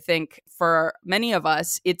privilege. I think for many of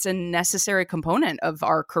us, it's a necessary component of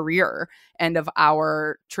our career and of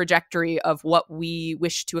our trajectory of what we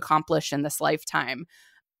wish to accomplish in this lifetime.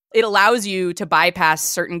 It allows you to bypass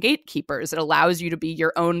certain gatekeepers. It allows you to be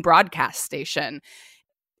your own broadcast station.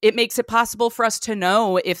 It makes it possible for us to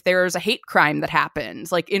know if there's a hate crime that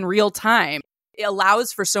happens, like in real time. It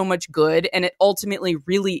allows for so much good, and it ultimately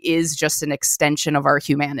really is just an extension of our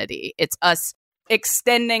humanity. It's us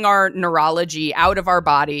extending our neurology out of our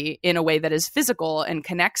body in a way that is physical and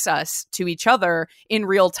connects us to each other in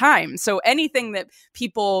real time. So anything that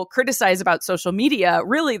people criticize about social media,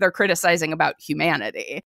 really they're criticizing about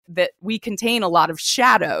humanity. That we contain a lot of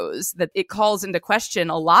shadows, that it calls into question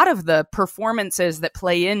a lot of the performances that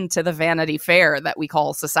play into the Vanity Fair that we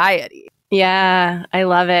call society. Yeah, I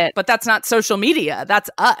love it. But that's not social media. That's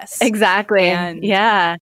us. Exactly. And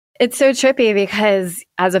yeah. It's so trippy because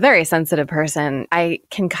as a very sensitive person, I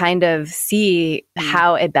can kind of see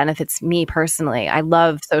how it benefits me personally. I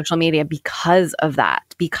love social media because of that,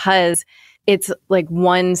 because it's like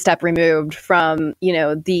one step removed from,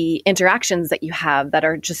 the interactions that you have that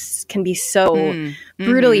are just can be so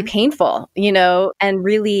brutally painful, and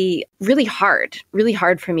really, really hard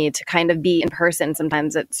for me to kind of be in person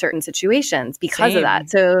sometimes at certain situations because of that.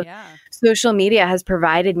 So social media has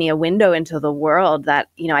provided me a window into the world that,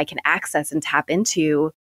 I can access and tap into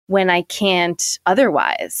when I can't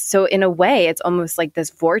otherwise. So in a way, it's almost like this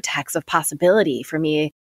vortex of possibility for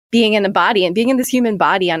me. Being in a body and being in this human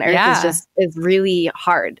body on earth is really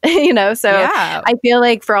hard, So I feel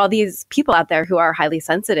like for all these people out there who are highly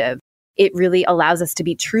sensitive, it really allows us to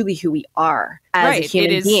be truly who we are as a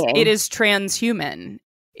human being. It is transhuman.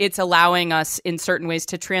 It's allowing us in certain ways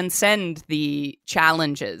to transcend the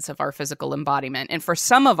challenges of our physical embodiment. And for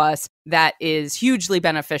some of us, that is hugely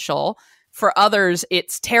beneficial. For others,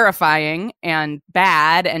 it's terrifying and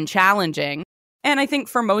bad and challenging. And I think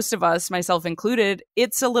for most of us, myself included,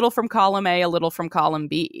 it's a little from column A, a little from column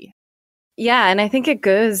B. Yeah. And I think it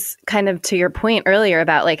goes kind of to your point earlier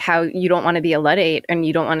about like how you don't want to be a Luddite and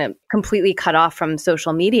you don't want to completely cut off from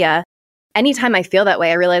social media. Anytime I feel that way,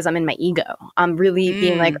 I realize I'm in my ego. I'm really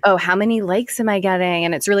being like, oh, how many likes am I getting?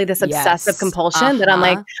 And it's really this obsessive compulsion that I'm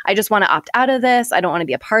like, I just want to opt out of this. I don't want to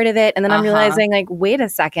be a part of it. And then I'm realizing like, wait a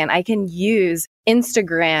second, I can use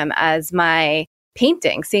Instagram as my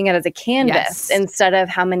painting, seeing it as a canvas instead of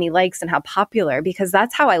how many likes and how popular, because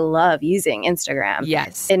that's how I love using Instagram.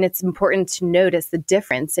 Yes. And it's important to notice the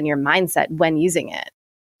difference in your mindset when using it.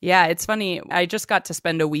 Yeah, it's funny. I just got to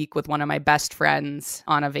spend a week with one of my best friends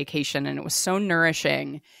on a vacation, and it was so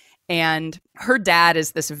nourishing. And her dad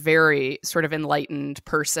is this very sort of enlightened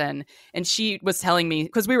person. And she was telling me,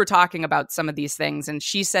 because we were talking about some of these things, and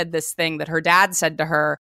she said this thing that her dad said to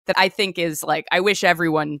her that I think is like, I wish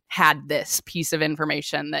everyone had this piece of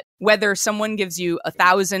information, that whether someone gives you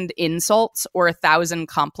 1,000 insults or 1,000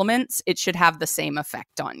 compliments, it should have the same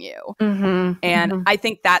effect on you. And I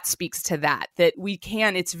think that speaks to that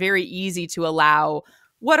it's very easy to allow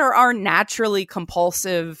what are our naturally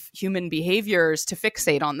compulsive human behaviors to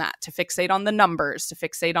fixate on that, to fixate on the numbers, to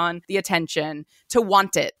fixate on the attention, to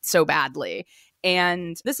want it so badly.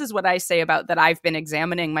 And this is what I say about that I've been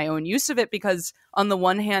examining my own use of it, because on the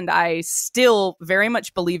one hand, I still very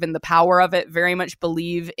much believe in the power of it, very much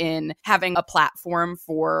believe in having a platform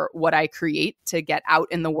for what I create to get out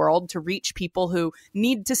in the world, to reach people who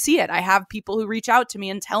need to see it. I have people who reach out to me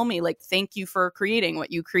and tell me like, thank you for creating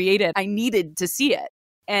what you created. I needed to see it.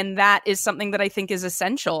 And that is something that I think is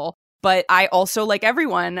essential. But I also, like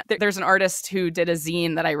everyone, there's an artist who did a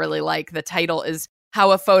zine that I really like. The title is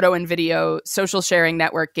How a Photo and Video Social Sharing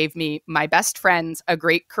Network Gave Me My Best Friends, a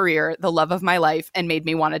Great Career, the Love of My Life, and Made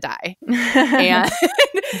Me Want to Die. And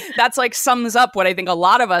that's like sums up what I think a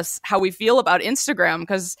lot of us, how we feel about Instagram,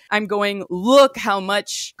 because I'm going, look how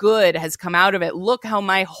much good has come out of it. Look how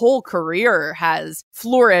my whole career has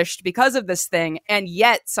flourished because of this thing. And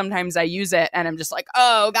yet sometimes I use it and I'm just like,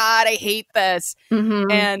 oh God, I hate this.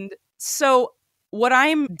 And so what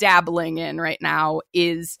I'm dabbling in right now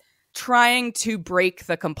is trying to break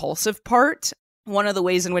the compulsive part. One of the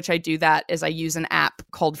ways in which I do that is I use an app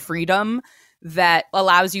called Freedom that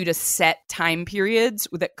allows you to set time periods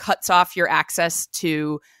that cuts off your access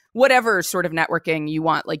to whatever sort of networking you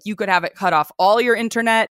want. Like you could have it cut off all your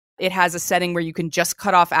internet. It has a setting where you can just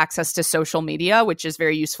cut off access to social media, which is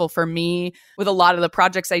very useful for me. With a lot of the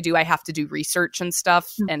projects I do, I have to do research and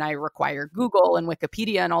stuff, and I require Google and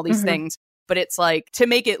Wikipedia and all these things. But it's like to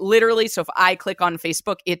make it literally, so if I click on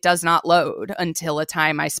Facebook, it does not load until a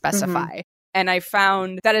time I specify. And I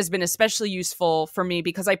found that has been especially useful for me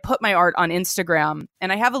because I put my art on Instagram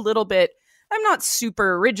and I have a little bit I'm not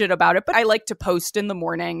super rigid about it, but I like to post in the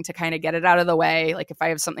morning to kind of get it out of the way, like if I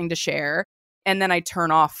have something to share. And then I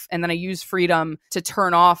turn off, and then I use freedom to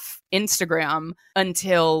turn off Instagram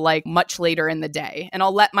until like much later in the day. And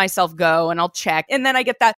I'll let myself go and I'll check. And then I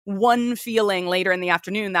get that one feeling later in the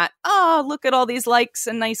afternoon that, oh, look at all these likes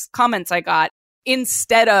and nice comments I got,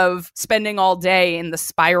 instead of spending all day in the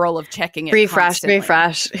spiral of checking it constantly.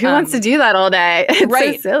 Refresh. Who wants to do that all day? It's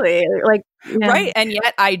right. so silly. Like, yeah. Right. And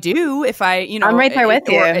yet I do if I, I'm right there with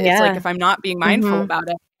you. It's like if I'm not being mindful about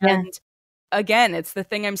it. Yeah. And again, it's the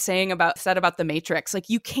thing I'm saying about the Matrix. Like,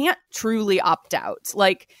 you can't truly opt out.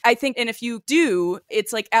 Like, I think, and if you do,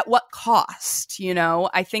 it's like, at what cost?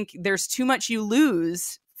 I think there's too much you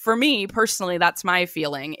lose. For me personally, that's my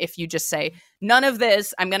feeling. If you just say, none of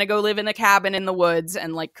this, I'm going to go live in a cabin in the woods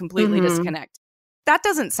and like completely disconnect. That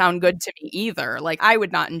doesn't sound good to me either. Like, I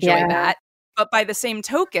would not enjoy that. But by the same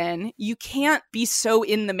token, you can't be so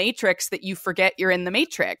in the Matrix that you forget you're in the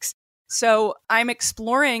Matrix. So I'm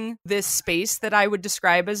exploring this space that I would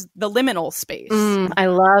describe as the liminal space. I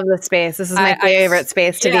love the space. This is my favorite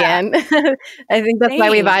space to be in. I think that's why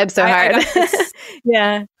we vibe so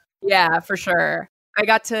hard. Yeah, for sure. I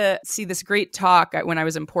got to see this great talk when I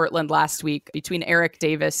was in Portland last week between Eric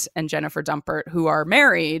Davis and Jennifer Dumpert, who are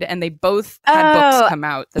married, and they both had books come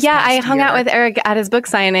out this past I hung out with Eric at his book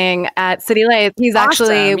signing at City Lights. He's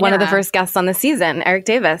actually one of the first guests on the season, Eric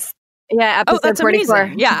Davis. Yeah, episode that's 44.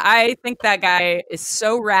 Amazing. Yeah, I think that guy is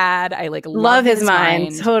so rad. I love his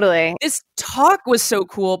mind. Totally. This talk was so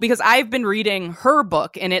cool because I've been reading her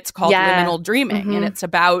book, and it's called Liminal Dreaming, and it's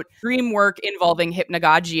about dream work involving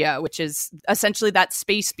hypnagogia, which is essentially that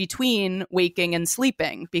space between waking and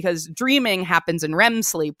sleeping, because dreaming happens in REM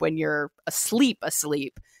sleep when you're asleep.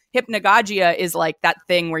 Hypnagogia is like that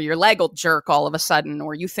thing where your leg will jerk all of a sudden,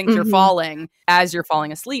 or you think you're falling as you're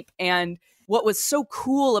falling asleep. And what was so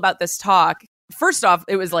cool about this talk, first off,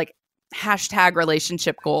 it was like hashtag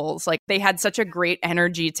relationship goals. Like, they had such a great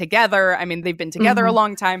energy together. I mean, they've been together a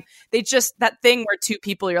long time. They just, that thing where two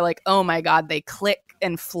people, you're like, oh my God, they click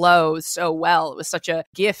and flow so well. It was such a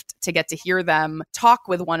gift to get to hear them talk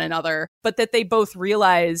with one another, but that they both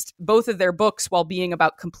realized both of their books, while being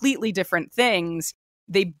about completely different things,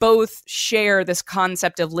 they both share this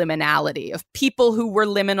concept of liminality, of people who were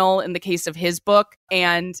liminal in the case of his book,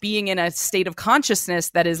 and being in a state of consciousness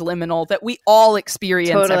that is liminal that we all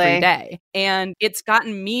experience every day. And it's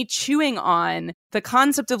gotten me chewing on the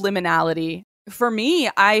concept of liminality. For me,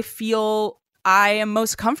 I feel I am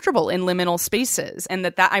most comfortable in liminal spaces, and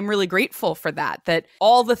that I'm really grateful for that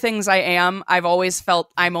all the things I am, I've always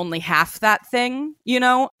felt I'm only half that thing,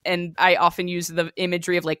 and I often use the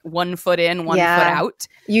imagery of like 1 foot in, 1 foot out.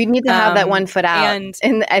 You need to have that 1 foot out.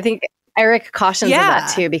 And I think Eric cautions of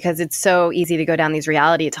that too, because it's so easy to go down these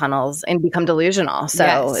reality tunnels and become delusional.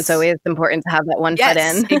 So it's always important to have that 1 foot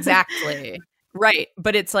in. Exactly. Right.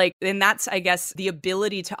 But it's like, and that's, I guess, the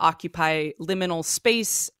ability to occupy liminal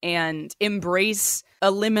space and embrace a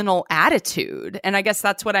liminal attitude. And I guess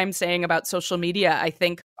that's what I'm saying about social media. I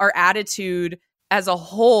think our attitude as a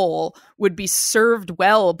whole would be served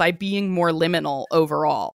well by being more liminal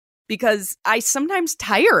overall. Because I sometimes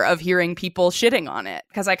tire of hearing people shitting on it,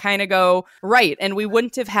 because I kind of go, right, and we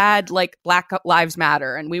wouldn't have had like Black Lives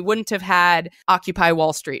Matter, and we wouldn't have had Occupy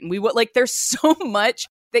Wall Street, and we would like, there's so much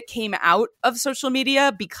that came out of social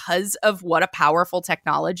media because of what a powerful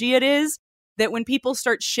technology it is, that when people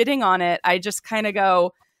start shitting on it, I just kind of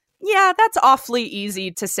go, yeah, that's awfully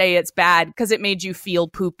easy to say it's bad because it made you feel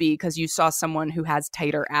poopy because you saw someone who has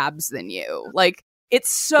tighter abs than you. Like, it's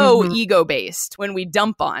so ego-based when we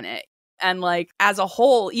dump on it. And like, as a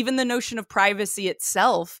whole, even the notion of privacy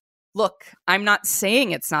itself, look, I'm not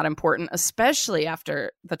saying it's not important, especially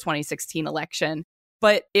after the 2016 election.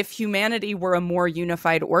 But if humanity were a more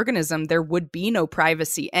unified organism, there would be no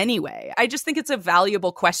privacy anyway. I just think it's a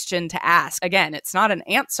valuable question to ask. Again, it's not an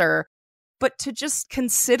answer, but to just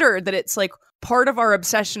consider that it's like part of our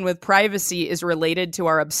obsession with privacy is related to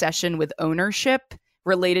our obsession with ownership,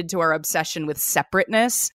 related to our obsession with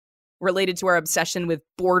separateness, related to our obsession with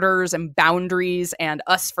borders and boundaries and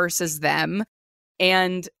us versus them.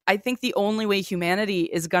 And I think the only way humanity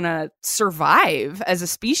is going to survive as a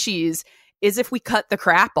species is if we cut the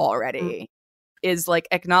crap already, is like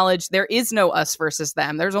acknowledge there is no us versus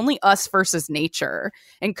them. There's only us versus nature,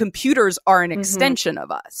 and computers are an extension of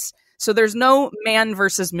us. So there's no man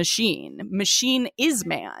versus machine. Machine is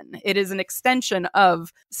man. It is an extension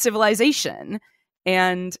of civilization.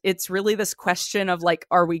 And it's really this question of like,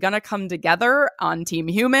 are we going to come together on Team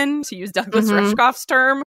Human, to use Douglas Rushkoff's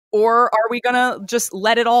term, or are we going to just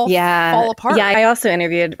let it all fall apart? Yeah, I also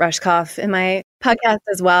interviewed Rushkoff in my podcast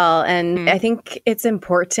as well. And I think it's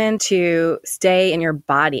important to stay in your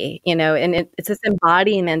body, and it's this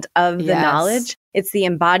embodiment of the knowledge. It's the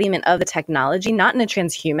embodiment of the technology, not in a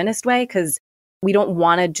transhumanist way, because we don't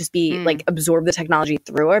want to just be like absorb the technology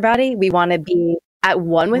through our body. We want to be at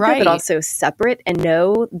one with it, but also separate, and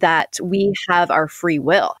know that we have our free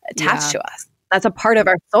will attached to us. That's a part of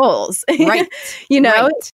our souls, right?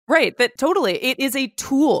 Right. That totally. It is a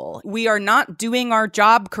tool. We are not doing our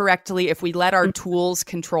job correctly if we let our tools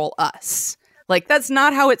control us. Like, that's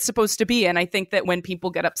not how it's supposed to be. And I think that when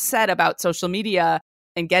people get upset about social media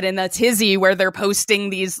and get in a tizzy where they're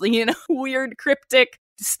posting these, weird cryptic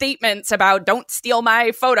statements about don't steal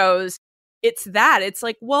my photos, it's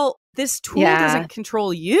like, well, this tool doesn't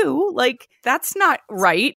control you. Like, that's not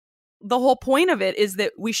right. The whole point of it is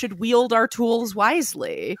that we should wield our tools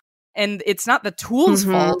wisely. And it's not the tool's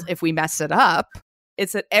fault if we mess it up.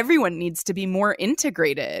 It's that everyone needs to be more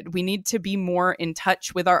integrated. We need to be more in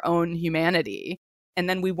touch with our own humanity. And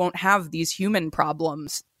then we won't have these human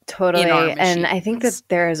problems. Totally. And I think that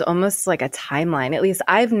there is almost like a timeline. At least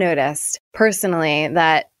I've noticed personally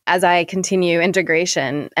that as I continue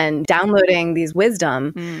integration and downloading these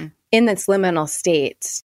wisdom in this liminal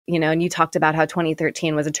state, and you talked about how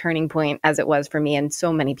 2013 was a turning point, as it was for me and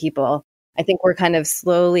so many people. I think we're kind of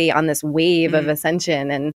slowly on this wave of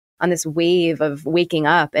ascension and on this wave of waking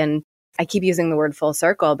up. And I keep using the word full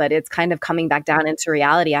circle, but it's kind of coming back down into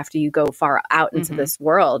reality after you go far out into this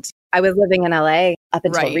world. I was living in LA up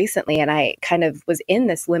until recently, and I kind of was in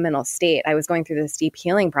this liminal state. I was going through this deep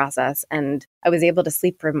healing process, and I was able to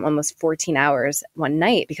sleep for almost 14 hours one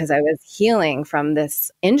night because I was healing from this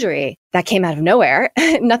injury that came out of nowhere.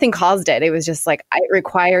 Nothing caused it. It was just like, it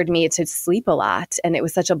required me to sleep a lot. And it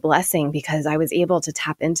was such a blessing because I was able to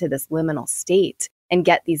tap into this liminal state and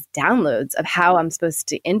get these downloads of how I'm supposed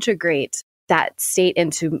to integrate that state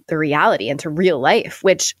into the reality, into real life,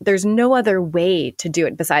 which there's no other way to do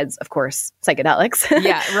it besides, of course, psychedelics.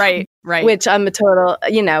 Yeah, right. Which I'm a total,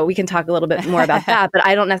 we can talk a little bit more about that, but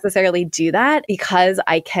I don't necessarily do that because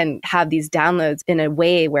I can have these downloads in a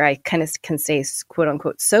way where I kind of can stay quote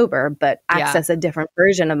unquote sober, but access a different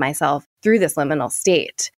version of myself through this liminal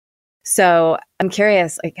state. So I'm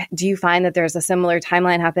curious, do you find that there's a similar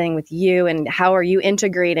timeline happening with you, and how are you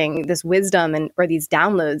integrating this wisdom or these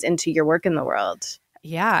downloads into your work in the world?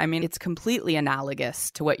 Yeah, I mean, it's completely analogous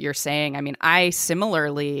to what you're saying. I mean, I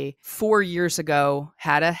similarly 4 years ago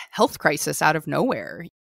had a health crisis out of nowhere.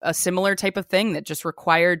 A similar type of thing that just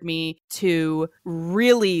required me to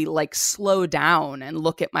really slow down and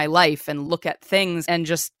look at my life and look at things, and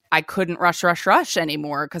just I couldn't rush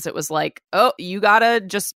anymore because it was like, oh, you gotta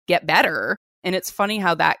just get better. And it's funny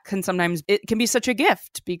how that can sometimes, it can be such a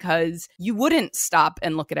gift because you wouldn't stop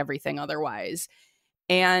and look at everything otherwise.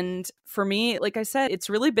 And for me, like I said, it's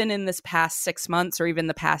really been in this past 6 months or even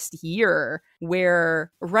the past year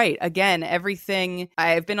where, again, everything,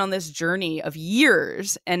 I've been on this journey of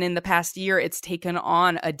years. And in the past year, it's taken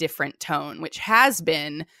on a different tone, which has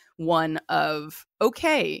been one of,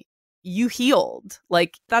 okay, you healed.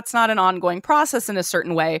 Like, that's not an ongoing process in a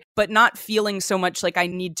certain way, but not feeling so much like I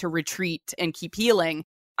need to retreat and keep healing.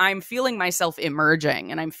 I'm feeling myself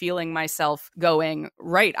emerging, and I'm feeling myself going,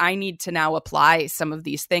 I need to now apply some of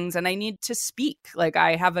these things, and I need to speak. Like,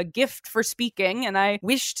 I have a gift for speaking and I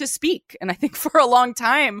wish to speak. And I think for a long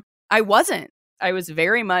time, I wasn't. I was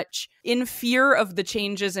very much in fear of the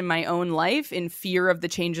changes in my own life, in fear of the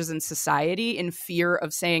changes in society, in fear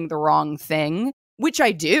of saying the wrong thing, which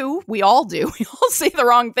I do. We all do. We all say the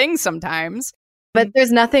wrong thing sometimes. But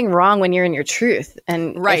there's nothing wrong when you're in your truth.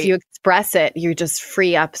 And if you express it, you just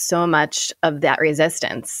free up so much of that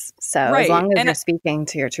resistance. So as long as you're speaking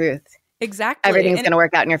to your truth, exactly, everything's going to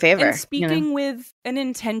work out in your favor. And speaking with an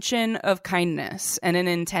intention of kindness and an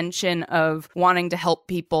intention of wanting to help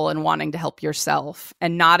people and wanting to help yourself,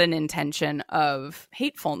 and not an intention of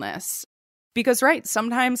hatefulness. Because,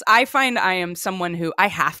 sometimes I find I am someone who I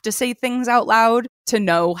have to say things out loud to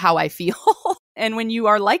know how I feel. And when you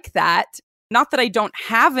are like that, not that I don't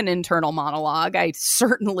have an internal monologue, I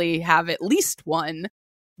certainly have at least one,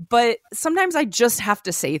 but sometimes I just have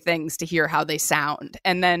to say things to hear how they sound.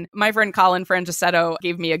 And then my friend Colin Francescetto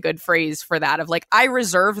gave me a good phrase for that of I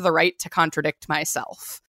reserve the right to contradict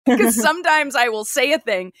myself. Because sometimes I will say a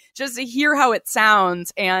thing just to hear how it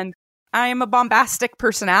sounds, and I am a bombastic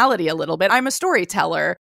personality a little bit. I'm a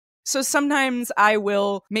storyteller. So sometimes I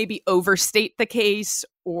will maybe overstate the case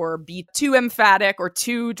or be too emphatic or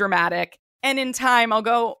too dramatic. And in time, I'll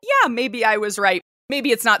go, yeah, maybe I was right.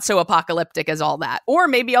 maybe it's not so apocalyptic as all that. Or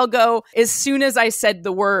maybe I'll go, as soon as I said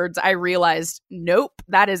the words, I realized, nope,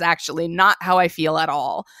 that is actually not how I feel at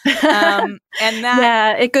all. And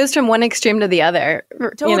that it goes from one extreme to the other.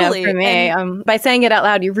 Totally. For me, by saying it out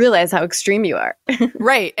loud, you realize how extreme you are.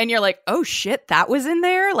 Right. And you're like, oh shit, that was in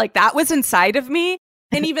there? Like that was inside of me?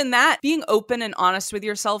 And even that, being open and honest with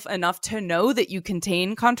yourself enough to know that you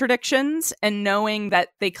contain contradictions and knowing that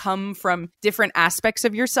they come from different aspects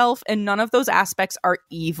of yourself and none of those aspects are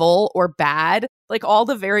evil or bad. Like all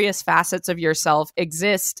the various facets of yourself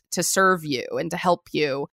exist to serve you and to help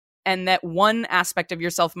you. And that one aspect of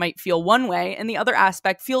yourself might feel one way and the other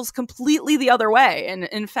aspect feels completely the other way. And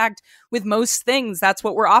in fact, with most things, that's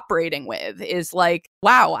what we're operating with is like,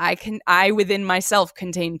 wow, I within myself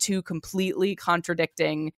contain two completely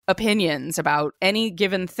contradicting opinions about any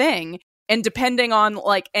given thing. And depending on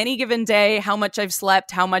like any given day, how much I've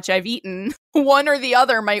slept, how much I've eaten, one or the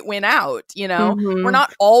other might win out. We're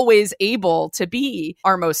not always able to be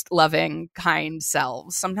our most loving, kind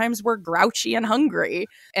selves. Sometimes we're grouchy and hungry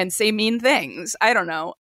and say mean things. I don't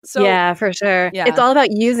know. So yeah, for sure. Yeah. It's all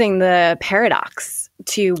about using the paradox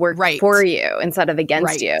to work for you instead of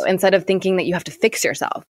against you, instead of thinking that you have to fix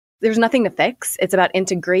yourself. There's nothing to fix. It's about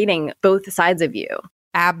integrating both sides of you.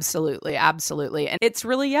 Absolutely. Absolutely. And it's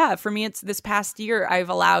really, for me, it's this past year, I've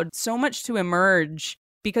allowed so much to emerge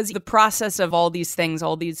because the process of all these things,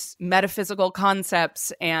 all these metaphysical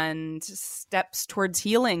concepts and steps towards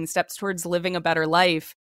healing, steps towards living a better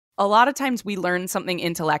life. A lot of times we learn something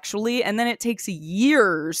intellectually and then it takes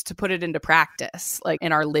years to put it into practice, like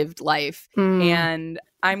in our lived life. And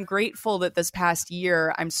I'm grateful that this past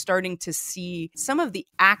year, I'm starting to see some of the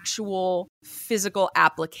actual physical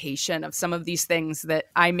application of some of these things that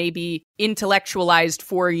I maybe intellectualized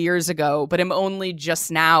 4 years ago, but am only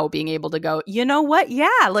just now being able to go, you know what?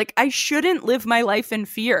 Yeah, like I shouldn't live my life in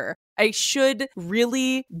fear. I should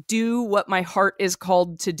really do what my heart is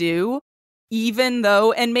called to do. Even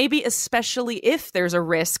though, and maybe especially if there's a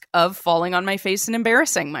risk of falling on my face and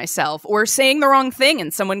embarrassing myself or saying the wrong thing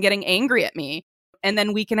and someone getting angry at me. And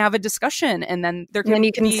then we can have a discussion and then there can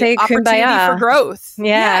be say opportunity kumbaya for growth.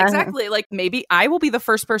 Yeah, exactly. Like maybe I will be the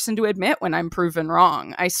first person to admit when I'm proven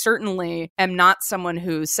wrong. I certainly am not someone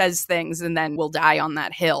who says things and then will die on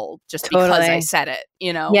that hill just because I said it,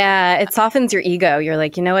 Yeah, it softens your ego. You're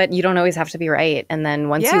like, you know what? You don't always have to be right. And then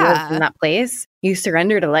once you live in that place, you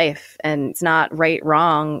surrender to life and it's not right,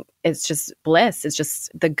 wrong. It's just bliss. It's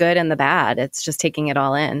just the good and the bad. It's just taking it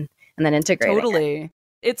all in and then integrating it.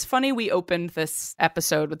 It's funny we opened this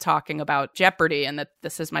episode with talking about Jeopardy and that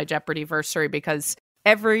this is my Jeopardy-versary because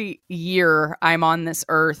every year I'm on this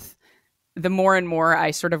earth, the more and more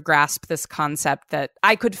I sort of grasp this concept that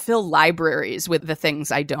I could fill libraries with the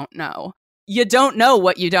things I don't know. You don't know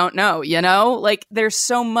what you don't know, Like there's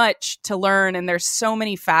so much to learn and there's so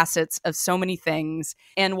many facets of so many things.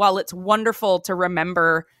 And while it's wonderful to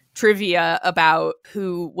remember trivia about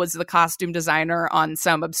who was the costume designer on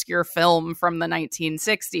some obscure film from the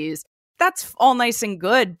 1960s. That's all nice and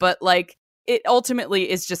good, but like it ultimately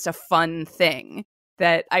is just a fun thing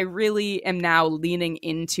that I really am now leaning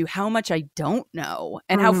into how much I don't know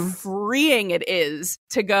and how freeing it is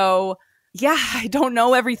to go, yeah, I don't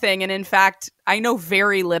know everything. And in fact, I know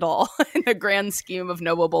very little in the grand scheme of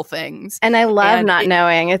knowable things. And I love not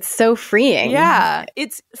knowing. It's so freeing. Yeah,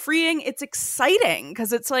 it's freeing. It's exciting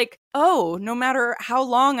because it's like, oh, no matter how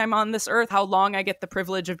long I'm on this earth, how long I get the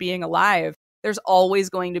privilege of being alive, there's always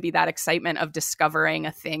going to be that excitement of discovering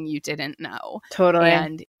a thing you didn't know. Totally.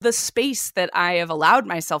 And the space that I have allowed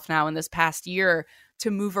myself now in this past year to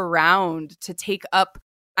move around, to take up,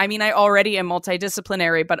 I mean, I already am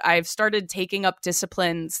multidisciplinary, but I've started taking up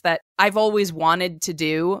disciplines that I've always wanted to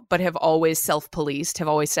do, but have always self-policed, have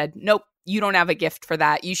always said, nope, you don't have a gift for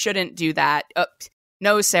that. You shouldn't do that.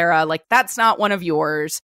 No, Sarah, like that's not one of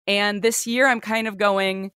yours. And this year I'm kind of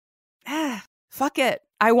going, fuck it.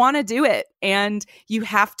 I want to do it. And you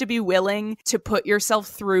have to be willing to put yourself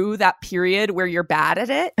through that period where you're bad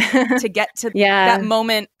at it to get to that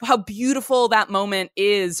moment, how beautiful that moment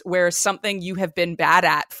is where something you have been bad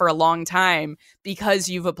at for a long time because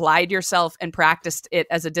you've applied yourself and practiced it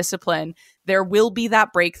as a discipline. There will be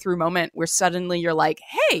that breakthrough moment where suddenly you're like,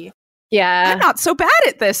 hey, I'm not so bad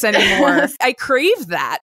at this anymore. I crave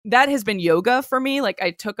that. That has been yoga for me. Like I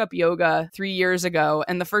took up yoga 3 years ago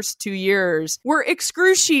and the first 2 years were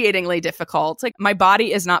excruciatingly difficult. Like my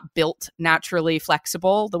body is not built naturally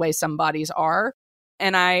flexible the way some bodies are.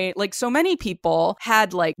 And I, like so many people,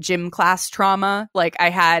 had like gym class trauma. Like I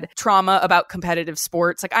had trauma about competitive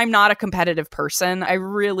sports. Like I'm not a competitive person. I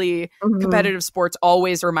really, competitive sports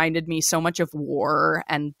always reminded me so much of war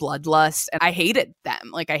and bloodlust. And I hated them.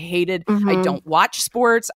 Like I don't watch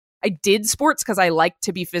sports. I did sports because I like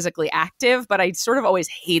to be physically active, but I sort of always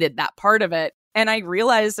hated that part of it. And I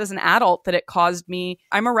realized as an adult that it caused me,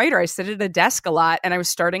 I'm a writer, I sit at a desk a lot, and I was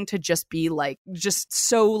starting to just be like, just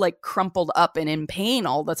so like crumpled up and in pain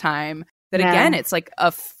all the time that again, it's like a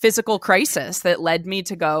physical crisis that led me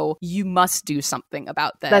to go, you must do something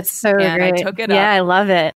about this. That's so and great. I took it up. Yeah, I love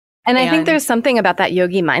it. And I think there's something about that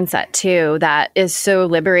yogi mindset too that is so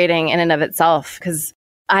liberating in and of itself, because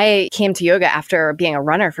I came to yoga after being a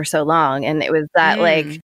runner for so long, and it was that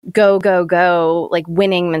like go, go, go, like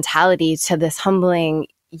winning mentality to this humbling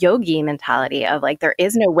yogi mentality of like, there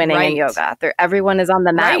is no winning in yoga. Everyone is on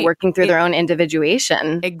the mat working through their own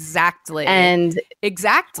individuation. Exactly. And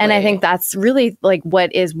I think that's really like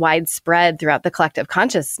what is widespread throughout the collective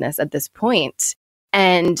consciousness at this point.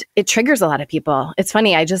 And it triggers a lot of people. It's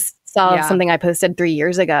funny. I just saw something I posted 3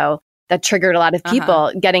 years ago that triggered a lot of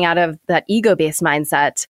people getting out of that ego-based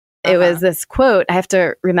mindset. It was this quote. I have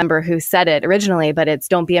to remember who said it originally, but it's,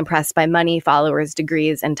 don't be impressed by money, followers,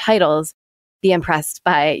 degrees, and titles. Be impressed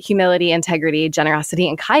by humility, integrity, generosity,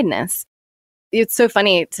 and kindness. It's so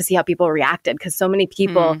funny to see how people reacted, because so many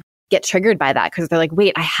people get triggered by that because they're like,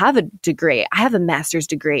 wait, I have a degree. I have a master's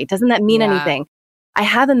degree. Doesn't that mean anything? I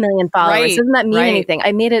have 1 million followers. Doesn't that mean anything?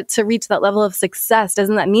 I made it to reach that level of success.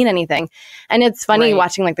 Doesn't that mean anything? And it's funny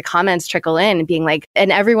watching like the comments trickle in and being like,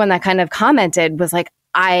 and everyone that kind of commented was like,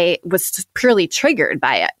 I was purely triggered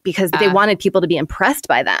by it because they wanted people to be impressed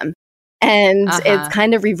by them. And it's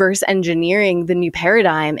kind of reverse engineering the new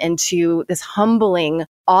paradigm into this humbling,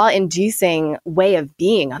 awe-inducing way of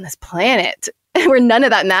being on this planet where none of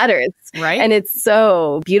that matters. Right. And it's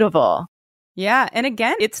so beautiful. Yeah. And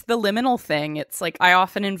again, it's the liminal thing. It's like, I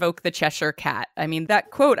often invoke the Cheshire Cat. I mean,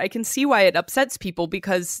 that quote, I can see why it upsets people,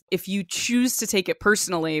 because if you choose to take it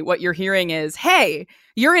personally, what you're hearing is, hey,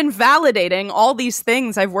 you're invalidating all these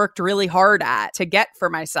things I've worked really hard at to get for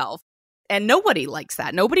myself. And nobody likes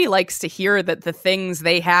that. Nobody likes to hear that the things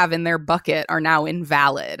they have in their bucket are now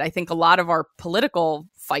invalid. I think a lot of our political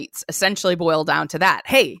fights essentially boil down to that.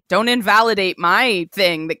 Hey, don't invalidate my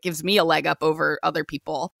thing that gives me a leg up over other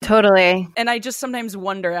people. Totally. And I just sometimes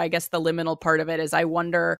wonder, I guess the liminal part of it is, I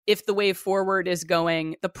wonder if the way forward is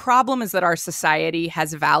going, the problem is that our society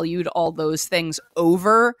has valued all those things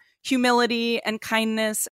over humility and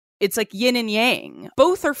kindness. It's like yin and yang.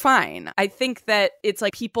 Both are fine. I think that it's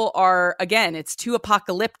like people are, again, it's too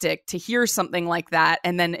apocalyptic to hear something like that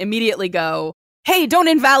and then immediately go, hey, don't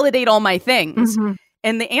invalidate all my things.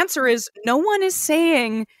 And the answer is, no one is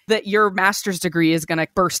saying that your master's degree is going to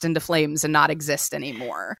burst into flames and not exist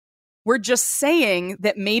anymore. We're just saying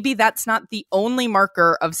that maybe that's not the only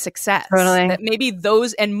marker of success. Totally. That maybe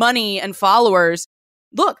those, and money and followers,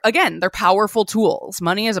 look, again, they're powerful tools.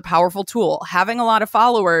 Money is a powerful tool. Having a lot of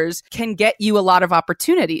followers can get you a lot of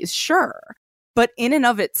opportunities, sure. But in and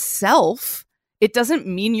of itself, it doesn't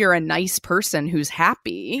mean you're a nice person who's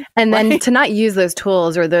happy. And then to not use those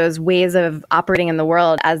tools or those ways of operating in the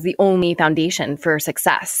world as the only foundation for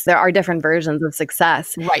success. There are different versions of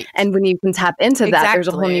success. Right. And when you can tap into that, there's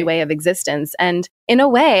a whole new way of existence. And in a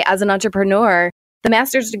way, as an entrepreneur, the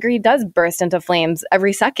master's degree does burst into flames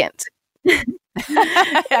every second.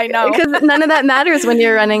 I know. Because none of that matters when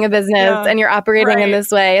you're running a business and you're operating in this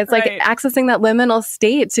way. It's like accessing that liminal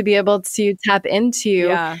state to be able to tap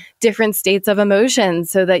into different states of emotion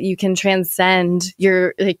so that you can transcend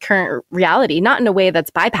your current reality, not in a way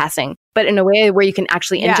that's bypassing, but in a way where you can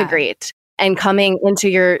actually integrate and coming into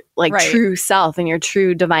your true self and your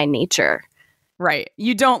true divine nature. Right.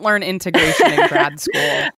 You don't learn integration in grad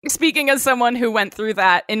school. Speaking as someone who went through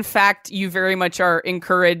that, in fact, you very much are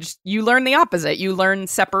encouraged. You learn the opposite. You learn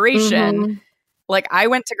separation. Like, I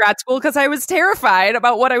went to grad school because I was terrified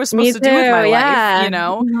about what I was supposed to do with my life, you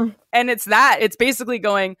know? And it's basically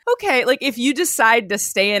going, okay, like if you decide to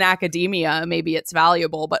stay in academia, maybe it's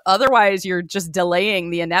valuable, but otherwise you're just delaying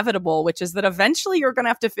the inevitable, which is that eventually you're going to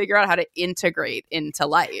have to figure out how to integrate into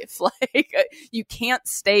life. Like, you can't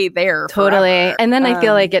stay there totally forever. And then I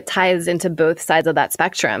feel like it ties into both sides of that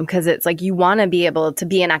spectrum, because it's like you want to be able to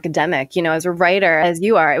be an academic, you know, as a writer, as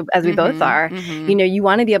you are, as we both are, you know, you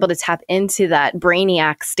want to be able to tap into that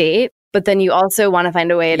brainiac state. But then you also want to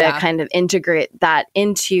find a way to kind of integrate that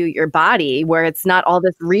into your body where it's not all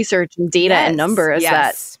this research and data and numbers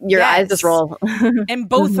that your eyes just roll. And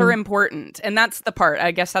both are important. And that's the part,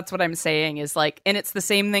 I guess that's what I'm saying is like, and it's the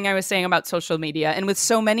same thing I was saying about social media and with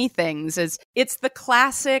so many things is it's the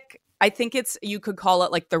classic I think you could call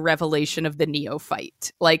it like the revelation of the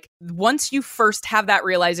neophyte. Like once you first have that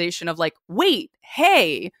realization of like, wait,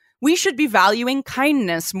 hey, we should be valuing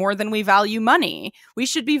kindness more than we value money. We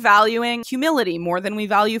should be valuing humility more than we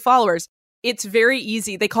value followers. It's very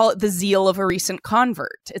easy. They call it the zeal of a recent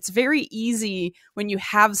convert. It's very easy when you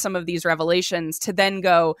have some of these revelations to then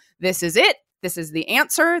go, this is it. This is the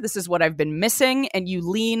answer. This is what I've been missing. And you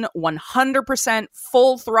lean 100%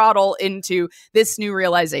 full throttle into this new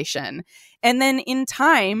realization. And then in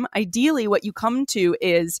time, ideally, what you come to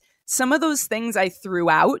is some of those things I threw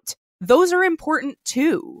out. Those are important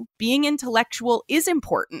too. Being intellectual is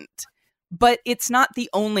important, but it's not the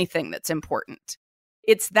only thing that's important.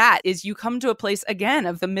 It's that is you come to a place again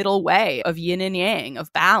of the middle way, of yin and yang,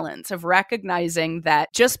 of balance, of recognizing that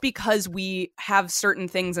just because we have certain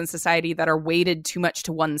things in society that are weighted too much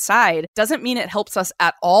to one side doesn't mean it helps us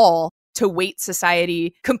at all to weight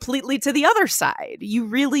society completely to the other side. You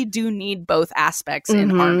really do need both aspects in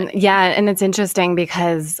harmony. Yeah. And it's interesting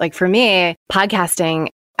because like for me, podcasting,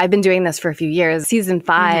 I've been doing this for a few years, season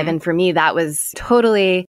 5. And for me, that was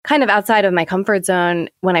totally kind of outside of my comfort zone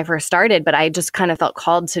when I first started, but I just kind of felt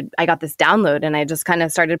called to, I got this download and I just kind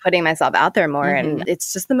of started putting myself out there more. And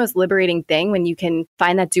it's just the most liberating thing when you can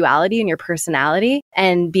find that duality in your personality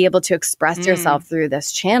and be able to express yourself through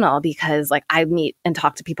this channel, because like I meet and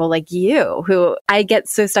talk to people like you who I get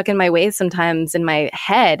so stuck in my ways sometimes in my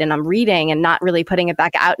head and I'm reading and not really putting it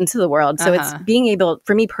back out into the world. So it's being able,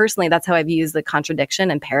 for me personally, that's how I've used the contradiction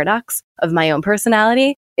and paradox of my own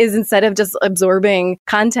personality. Is instead of just absorbing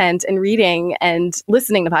content and reading and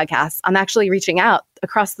listening to podcasts, I'm actually reaching out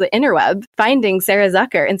across the interweb, finding Sarah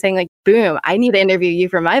Zucker and saying like, boom, I need to interview you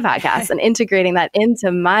for my podcast and integrating that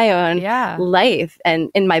into my own life and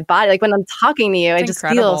in my body. Like when I'm talking to you, I just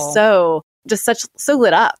feel so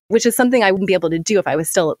lit up, which is something I wouldn't be able to do if I was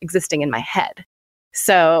still existing in my head.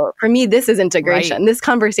 So for me, this is integration. Right. This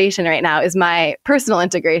conversation right now is my personal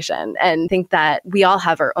integration, and think that we all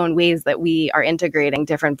have our own ways that we are integrating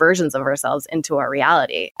different versions of ourselves into our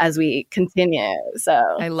reality as we continue. So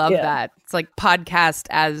I love that. It's like podcast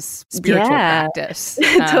as spiritual practice.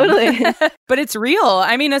 Totally. But it's real.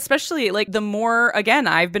 I mean, especially like the more, again,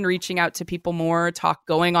 I've been reaching out to people more,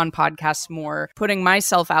 going on podcasts more, putting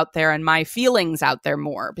myself out there and my feelings out there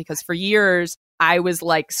more, because for years, I was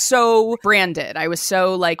like so branded. I was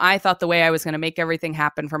so like, I thought the way I was going to make everything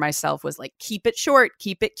happen for myself was like, keep it short,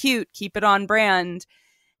 keep it cute, keep it on brand.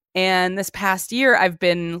 And this past year, I've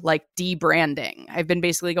been like debranding. I've been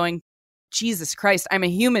basically going, Jesus Christ, I'm a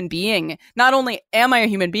human being. Not only am I a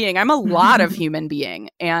human being, I'm a lot of human being.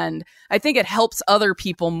 And I think it helps other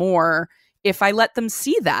people more if I let them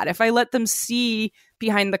see that, if I let them see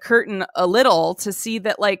behind the curtain a little, to see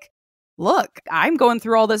that like, look, I'm going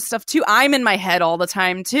through all this stuff too. I'm in my head all the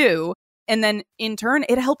time too. And then in turn,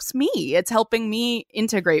 it helps me. It's helping me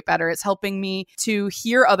integrate better. It's helping me to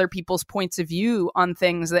hear other people's points of view on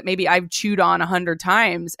things that maybe I've chewed on 100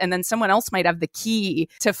 times. And then someone else might have the key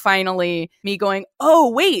to finally me going,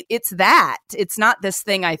 oh, wait, it's that. It's not this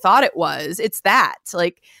thing I thought it was. It's that.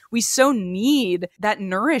 Like, we so need that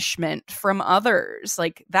nourishment from others.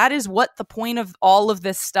 Like, that is what the point of all of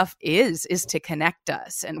this stuff is to connect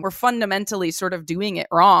us. And we're fundamentally sort of doing it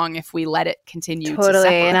wrong if we let it continue to separate us.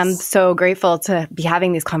 And I'm so grateful to be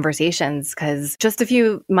having these conversations, because just a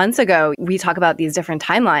few months ago, we talk about these different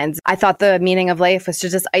timelines. I thought the meaning of life was to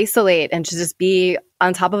just isolate and to just be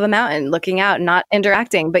on top of a mountain, looking out, not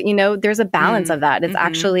interacting. But, you know, there's a balance of that. It's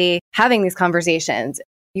actually having these conversations.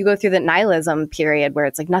 You go through the nihilism period where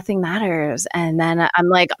it's like nothing matters. And then I'm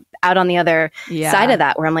like out on the other side of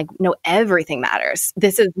that where I'm like, no, everything matters.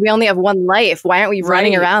 We only have one life. Why aren't we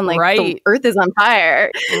running around like the earth is on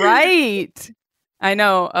fire? Right. I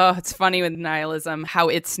know. Oh, it's funny with nihilism, how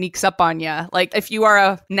it sneaks up on you. Like if you are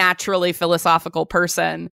a naturally philosophical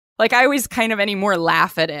person, like I always kind of anymore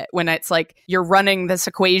laugh at it when it's like you're running this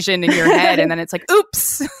equation in your head and then it's like,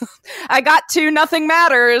 oops, I got to nothing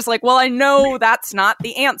matters. Like, well, I know that's not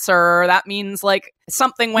the answer. That means like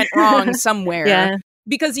something went wrong somewhere.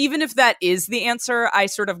 Because even if that is the answer, I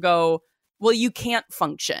sort of go, well, you can't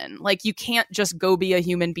function. Like you can't just go be a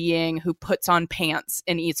human being who puts on pants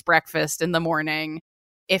and eats breakfast in the morning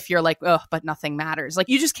if you're like, oh, but nothing matters. Like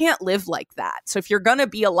you just can't live like that. So if you're going to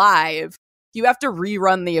be alive, you have to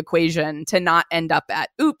rerun the equation to not end up at,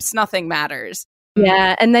 oops, nothing matters.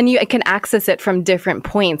 Yeah. And then you can access it from different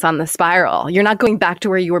points on the spiral. You're not going back to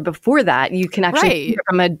where you were before that. You can actually see it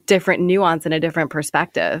from a different nuance and a different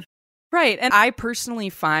perspective. Right. And I personally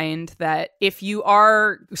find that if you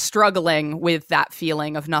are struggling with that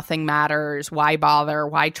feeling of nothing matters, why bother,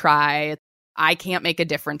 why try, I can't make a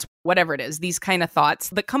difference, whatever it is, these kind of thoughts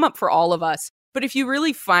that come up for all of us, But if you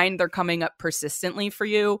really find they're coming up persistently for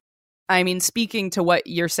you, I mean, speaking to what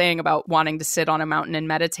you're saying about wanting to sit on a mountain and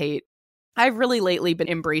meditate, I've really lately been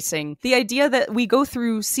embracing the idea that we go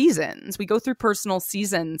through seasons, we go through personal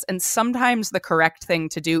seasons, and sometimes the correct thing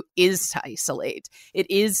to do is to isolate. It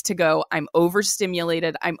is to go, I'm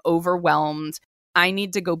overstimulated, I'm overwhelmed. I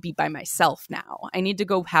need to go be by myself now. I need to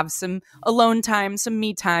go have some alone time, some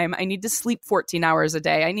me time. I need to sleep 14 hours a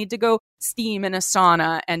day. I need to go steam in a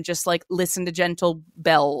sauna and just like listen to gentle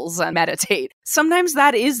bells and meditate. Sometimes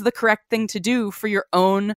that is the correct thing to do for your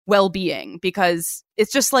own well-being, because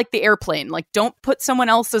it's just like the airplane. Like, don't put someone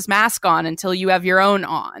else's mask on until you have your own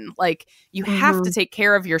on. Like, you have to take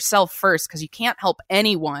care of yourself first, because you can't help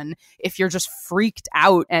anyone if you're just freaked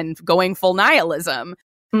out and going full nihilism.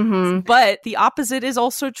 But the opposite is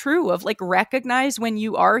also true of like, recognize when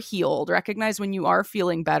you are healed, recognize when you are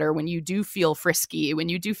feeling better, when you do feel frisky, when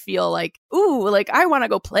you do feel like, ooh, like I want to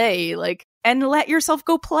go play, like, and let yourself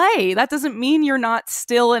go play. That doesn't mean you're not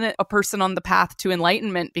still a person on the path to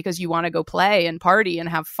enlightenment because you want to go play and party and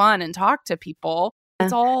have fun and talk to people.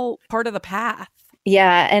 It's all part of the path.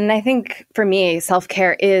 Yeah. And I think for me,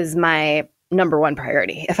 self-care is my number one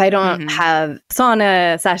priority. If I don't have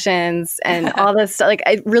sauna sessions and all this stuff, like,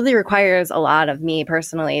 it really requires a lot of me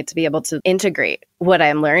personally to be able to integrate what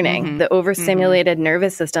I'm learning. The overstimulated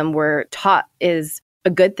nervous system we're taught is a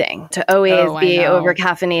good thing, to always be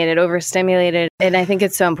over-caffeinated, overstimulated. And I think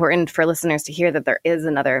it's so important for listeners to hear that there is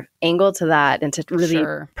another angle to that, and to really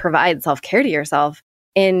provide self-care to yourself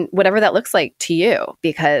in whatever that looks like to you.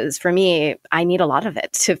 Because for me, I need a lot of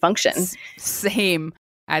it to function. Same.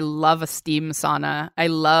 I love a steam sauna. I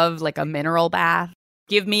love like a mineral bath.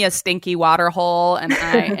 Give me a stinky water hole and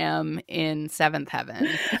I am in seventh heaven.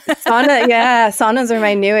 Saunas are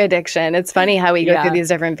my new addiction. It's funny how we go through these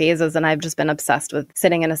different phases, and I've just been obsessed with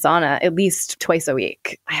sitting in a sauna at least twice a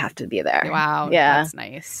week. I have to be there. Wow. Yeah. That's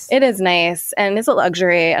nice. It is nice, and it's a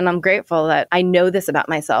luxury, and I'm grateful that I know this about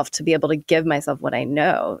myself, to be able to give myself what I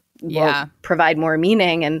know will provide more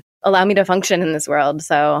meaning and allow me to function in this world.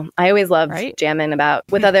 So I always love jamming about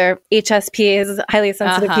with other HSPs, highly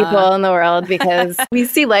sensitive people in the world, because we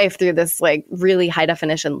see life through this like really high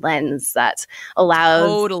definition lens that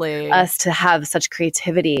allows us to have such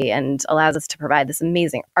creativity and allows us to provide this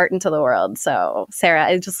amazing art into the world. So Sarah,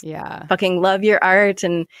 I just fucking love your art,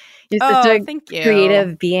 and you're such a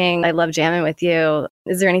creative being. I love jamming with you.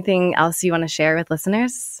 Is there anything else you want to share with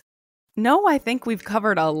listeners? No, I think we've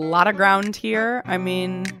covered a lot of ground here. I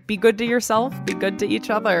mean, be good to yourself, be good to each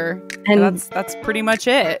other. And that's pretty much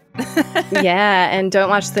it. And don't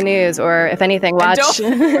watch the news, or if anything, watch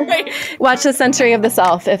watch The Century of the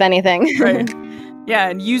Self, if anything. Yeah,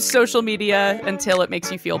 and use social media until it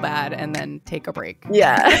makes you feel bad, and then take a break.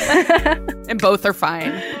 Yeah. And both are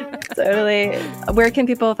fine. Totally. Where can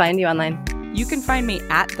people find you online? You can find me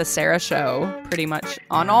at The Sarah Show, pretty much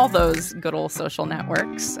on all those good old social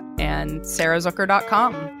networks, and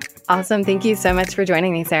sarahzucker.com. Awesome. Thank you so much for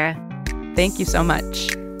joining me, Sarah. Thank you so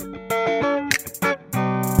much.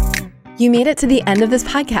 You made it to the end of this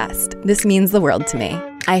podcast. This means the world to me.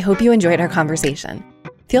 I hope you enjoyed our conversation.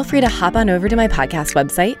 Feel free to hop on over to my podcast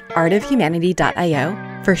website,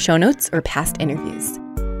 artofhumanity.io, for show notes or past interviews.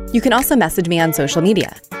 You can also message me on social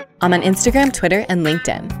media. I'm on Instagram, Twitter, and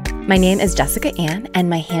LinkedIn. My name is Jessica Ann, and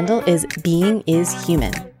my handle is Being is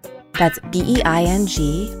Human. That's BEINGISHUMAN.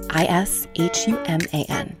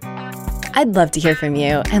 I'd love to hear from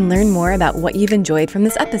you and learn more about what you've enjoyed from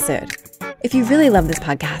this episode. If you really love this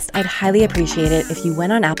podcast, I'd highly appreciate it if you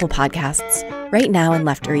went on Apple Podcasts right now and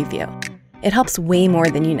left a review. It helps way more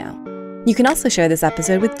than you know. You can also share this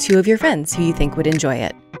episode with 2 of your friends who you think would enjoy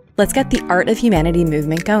it. Let's get the Art of Humanity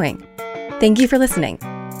movement going. Thank you for listening.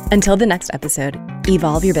 Until the next episode,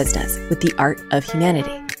 evolve your business with the art of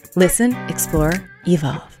humanity. Listen, explore,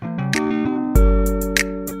 evolve.